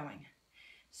where we're going.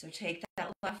 So take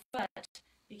that left foot,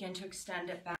 begin to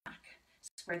extend it back.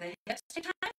 Square the hips. Take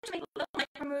time to make little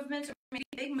micro movements or maybe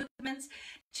big movements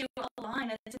to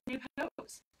align. It's a new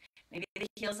pose. Maybe the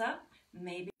heel's up,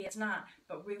 maybe it's not,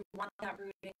 but we want that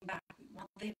rooting back. We want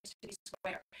the hips to be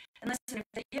square. And listen, if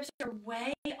the hips are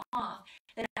way off,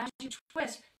 then as you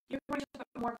twist, you're going to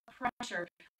put more pressure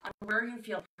on where you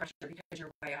feel pressure because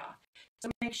you're way off. So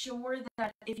make sure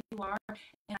that if you are,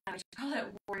 and I would call it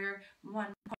warrior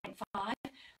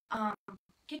 1.5,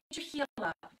 get your heel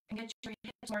up and get your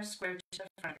hips more square to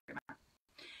the front of your mat.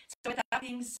 So with that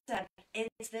being said,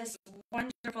 it's this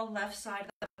wonderful left side of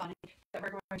the body that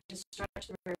we're going to stretch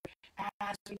through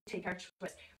as we take our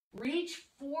twist. Reach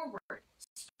forward,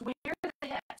 square the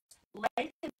hips,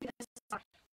 lengthen through the side,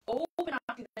 open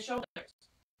up through the shoulders.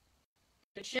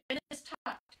 The chin is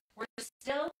tucked. We're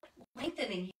still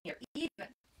lengthening here, even,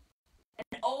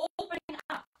 and opening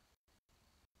up.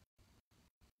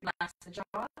 Relax the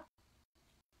jaw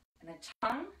and the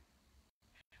tongue.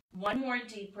 One more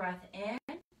deep breath in.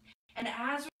 And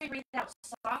as we breathe out,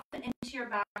 soften into your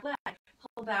back leg,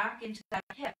 pull back into that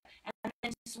hip, and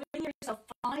then swing yourself,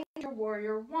 find your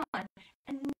warrior one,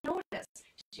 and notice,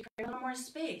 did you create a little more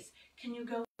space? Can you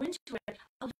go into it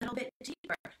a little bit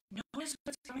deeper? Notice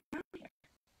what's going on here.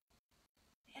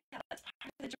 Yeah, that's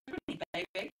part of the journey,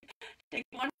 baby. Take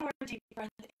one more deep breath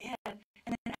in,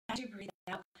 and then as you breathe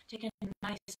out, take a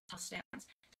nice tall stance to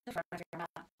the front of your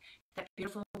mat. That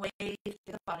beautiful wave through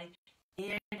the body.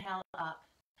 Inhale up.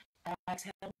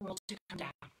 Exhale, roll to come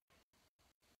down.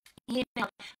 Inhale,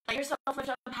 let yourself lift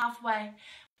up halfway.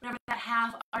 Whatever that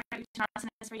half Uttanasana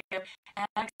is for you.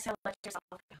 Exhale, let yourself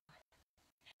go.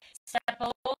 Step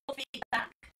both feet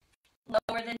back.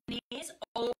 Lower the knees,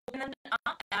 open them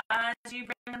up as you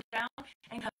bring them down,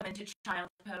 and come into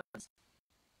child's pose.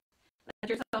 Let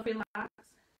yourself relax.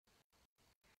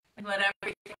 And let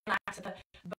everything relax. Let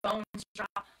the bones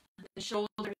drop, let the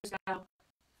shoulders go.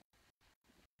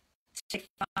 Take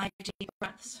 5 deep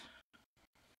breaths.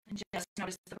 And just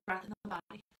notice the breath in the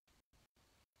body.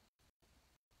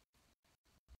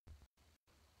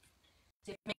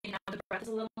 See if maybe now the breath is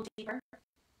a little deeper.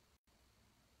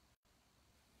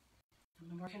 A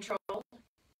little more controlled.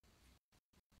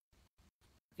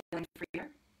 Feeling freer.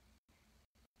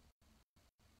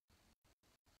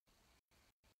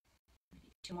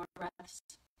 Maybe 2 more breaths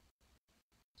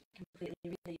to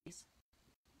completely release.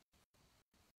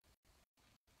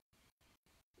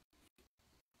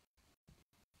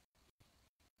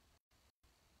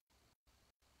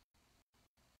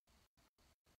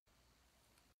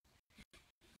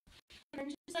 And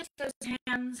just let those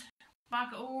hands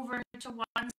walk over to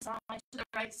one side, to the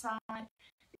right side.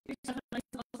 Give yourself a nice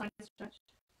little side stretch.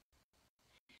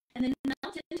 And then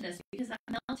melt into this, because that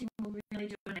melting will really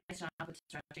do a nice job with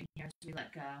stretching here as we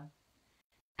let go.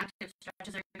 Active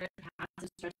stretches are good, passive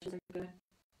stretches are good.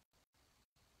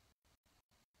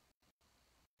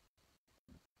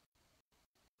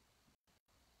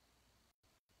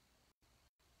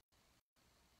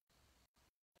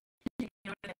 Continue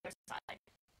to the other side.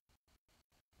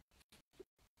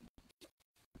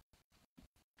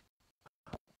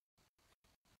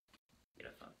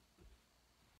 Beautiful.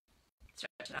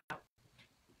 Stretch it out.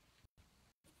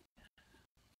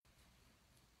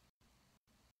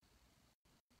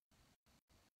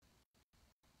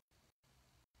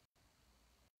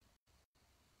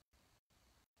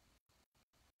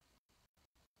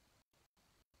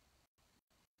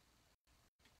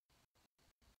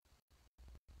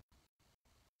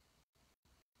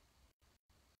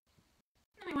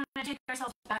 And we want to take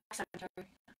ourselves back center.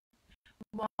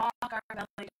 Walk our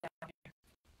belly down here.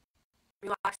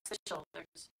 Relax the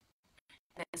shoulders.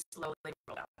 And then slowly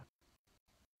roll out.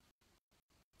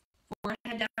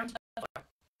 Forehead down to the floor.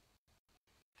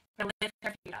 We're going to lift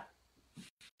our feet up.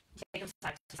 Take them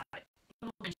side to side.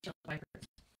 Little windshield wipers.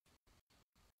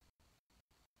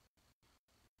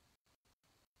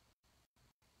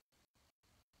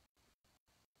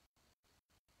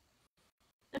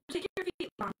 Now take your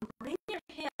feet long. Bring your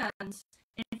hands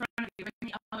in front of you.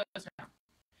 Bring the elbows down.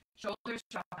 Shoulders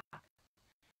drop back.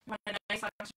 You want a nice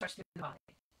long stretch through the body.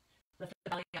 Lift the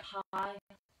belly up high.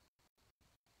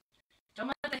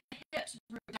 Don't let the hips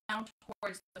root down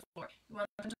towards the floor. You want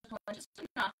them to pull just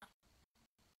enough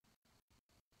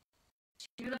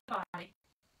to the body.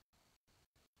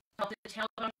 Help the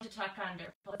tailbone to tuck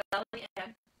under. Pull the belly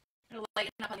in. And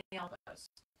lighten up on the elbows.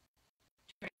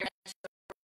 Turn your head to the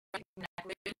right, neck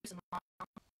loose and long.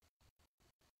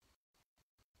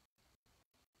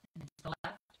 And to the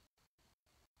left.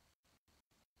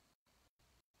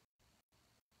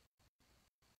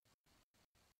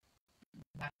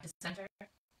 Back to center.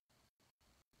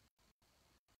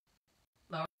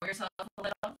 Lower yourself a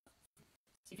little.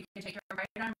 See if you can take your right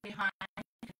arm behind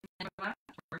and relax.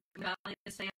 Work the belly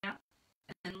to stay out.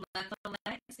 And then let the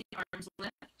legs, the arms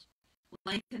lift.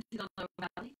 Lengthen to the lower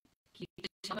belly. Keep the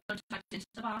tailbone tucked into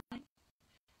the body.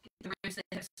 Get the ribs and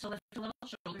hips to lift a little.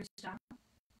 Shoulders down.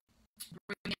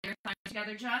 Bring your thighs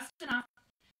together just enough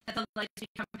that the legs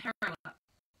become parallel.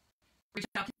 Reach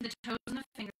out to the toes and the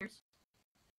fingers.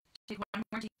 Take one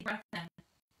more deep breath in.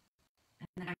 And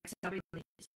then exhale,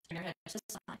 release. Turn your head to the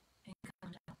side and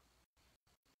come down.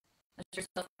 Let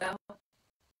yourself go.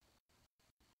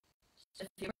 Just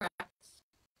a few breaths.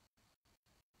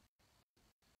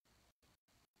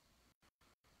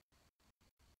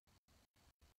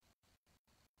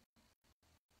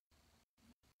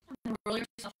 And then roll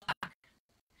yourself back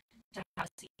to have a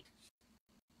seat.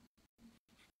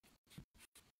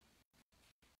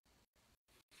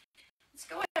 Let's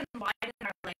go ahead and widen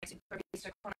our legs for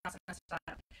Vinyasa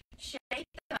style. Shake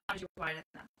them out as you widen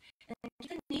them. And then keep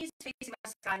the knees facing the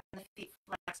sky and the feet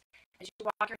flexed as you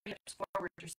walk your hips forward,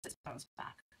 your sit bones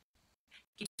back.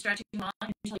 Keep stretching long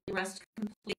until you rest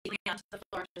completely onto the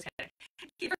floor. Just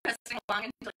keep resting long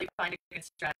until you find a good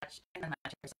stretch, and then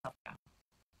let yourself go.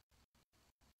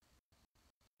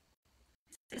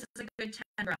 This is a good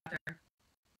 10 breather.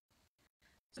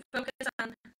 So focus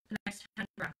on the next 10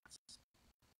 breaths.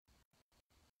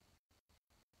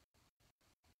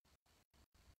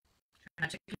 Try not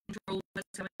to control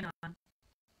what's going on.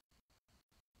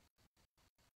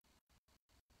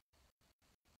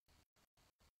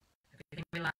 Everything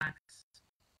relaxed.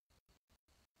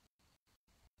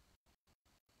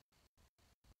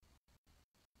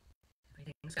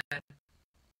 Everything's good.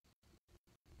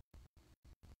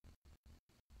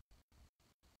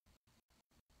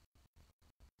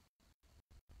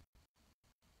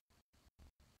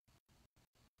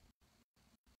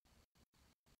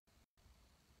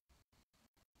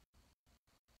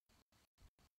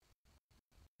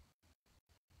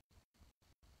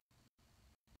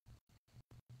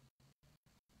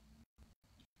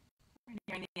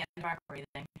 of our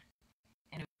breathing.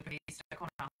 And it would be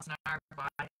Konasana, our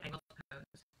wide angled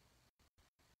pose.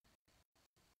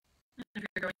 And if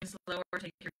you're going slower,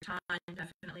 take your time.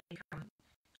 Definitely come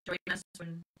join us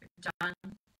when you're done.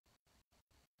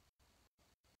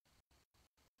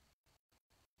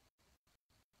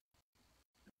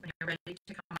 When you're ready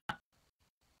to come up,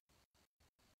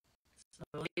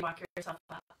 slowly walk yourself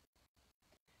up.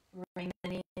 Bring the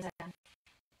knees in. And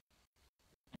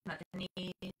let the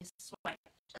knees swipe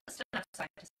just enough side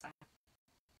to side.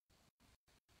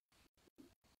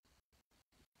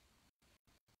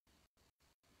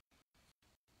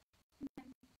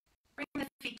 Bring the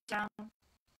feet down.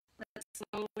 Let's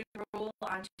slowly roll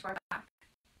onto our back.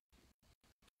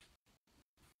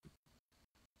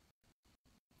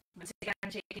 Once again,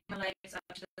 taking the legs up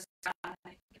to the sky.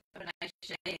 Give a nice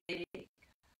shake.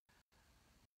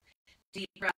 Deep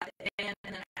breath in, and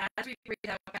then as we breathe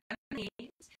out, bend the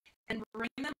knees and bring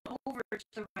them over to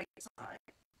the right side.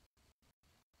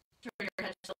 Turn your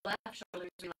head to the left, shoulders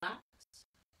relax.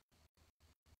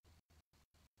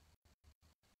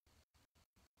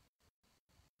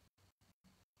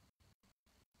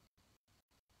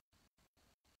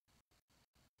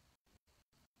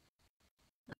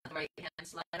 Let the right hand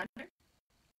slide under.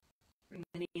 Bring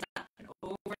the knees up and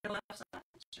over to the left side.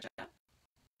 Stretch out.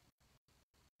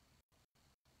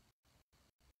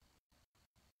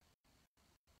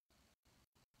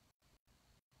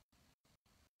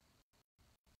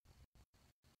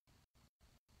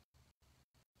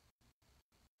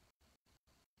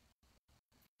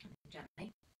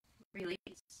 Gently release.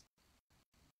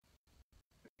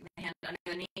 Bring the hand under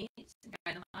the knees and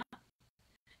guide them up.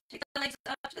 Take the legs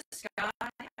up to the sky,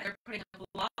 either putting a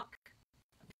block,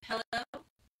 a pillow,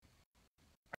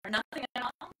 or nothing at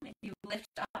all. Maybe you lift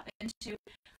up into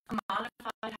a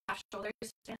modified half shoulder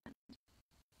stand.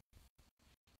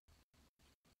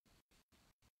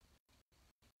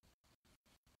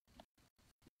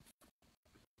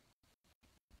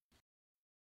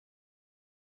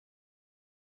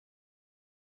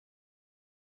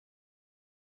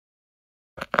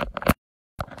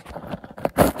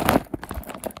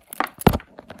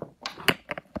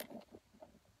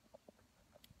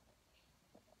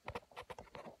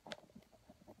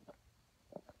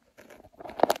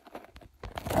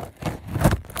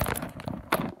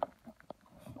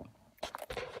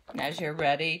 As you're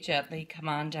ready, gently come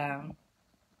on down.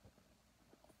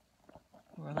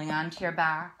 Rolling onto your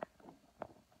back.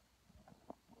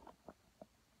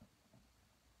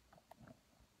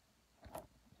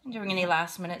 And doing any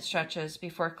last minute stretches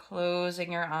before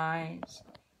closing your eyes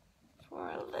for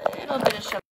a little bit of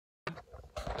shavasana.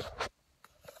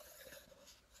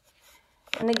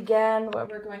 And again, what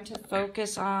we're going to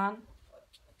focus on,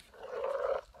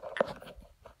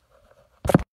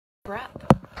 breath.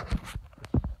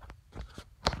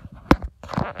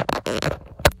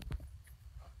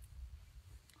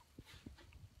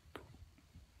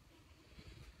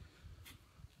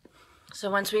 So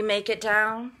once we make it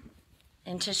down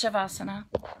into Shavasana,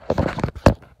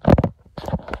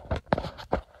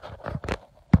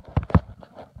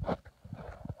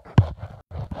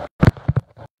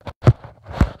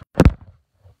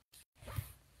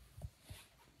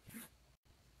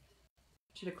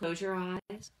 should I close your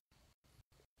eyes?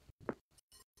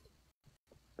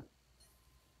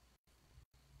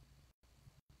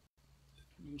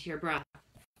 Come into your breath.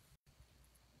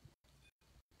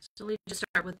 Slowly just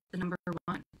start with the number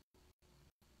 1.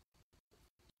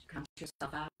 Count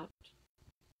yourself out.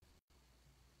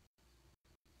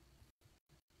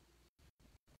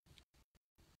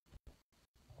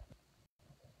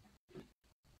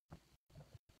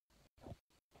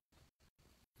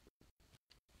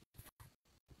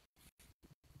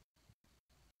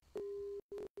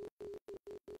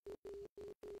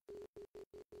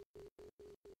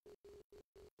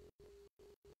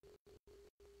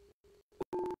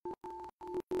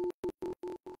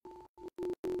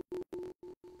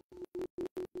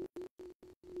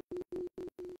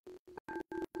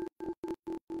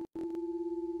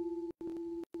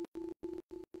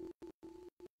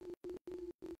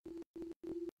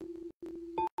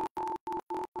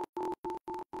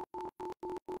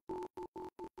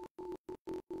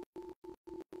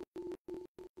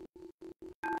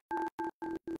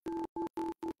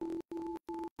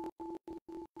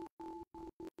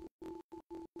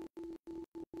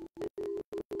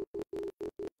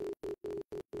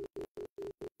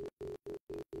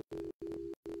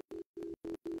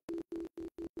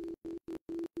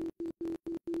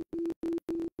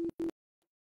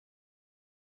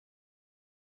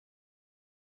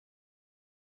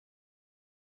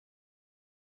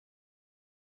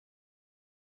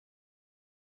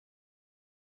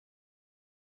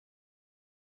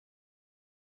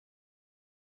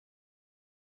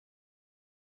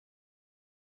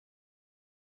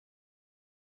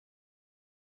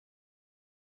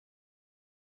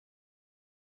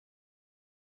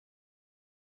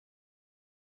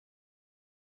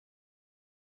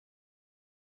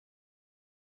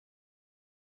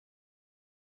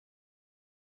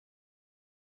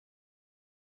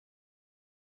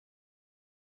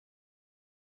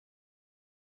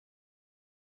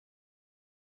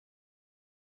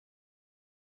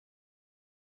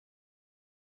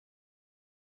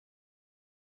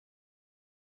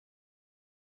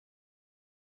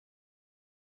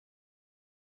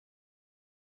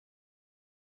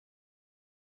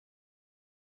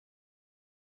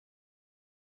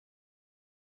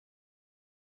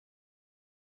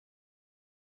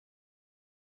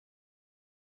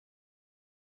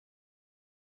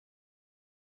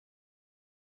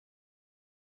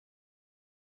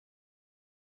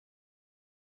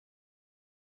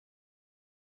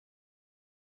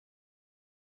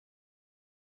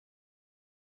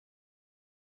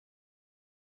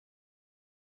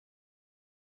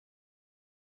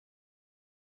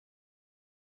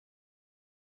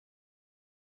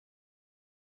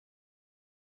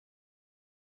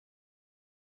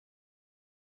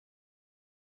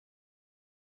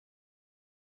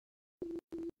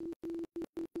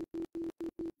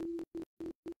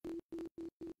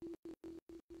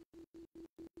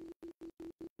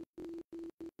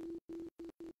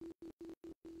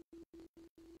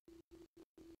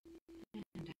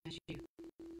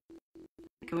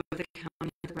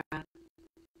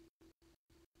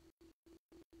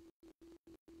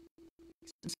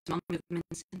 Some small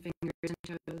movements in fingers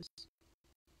and toes.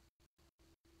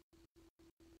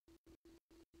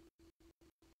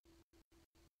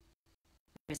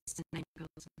 Wrists and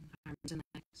ankles and arms and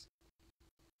legs.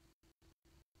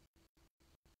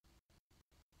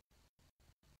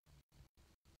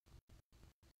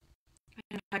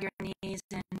 And hug your knees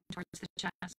in towards the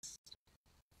chest.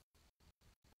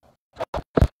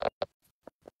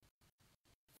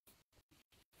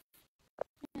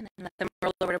 And then let them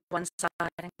roll over to one side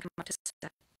and come up to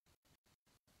sit.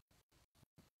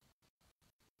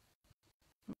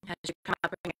 As you come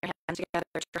up, bring your hands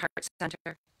together to your heart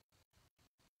center.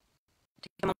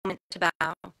 Take a moment to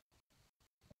bow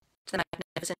to the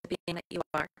magnificent being that you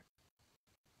are.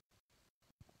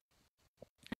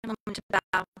 A moment to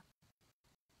bow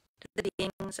to the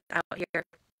beings out here.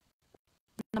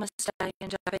 Namaste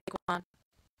and Jai Kwan.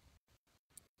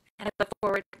 And I look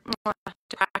forward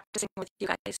to practicing with you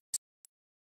guys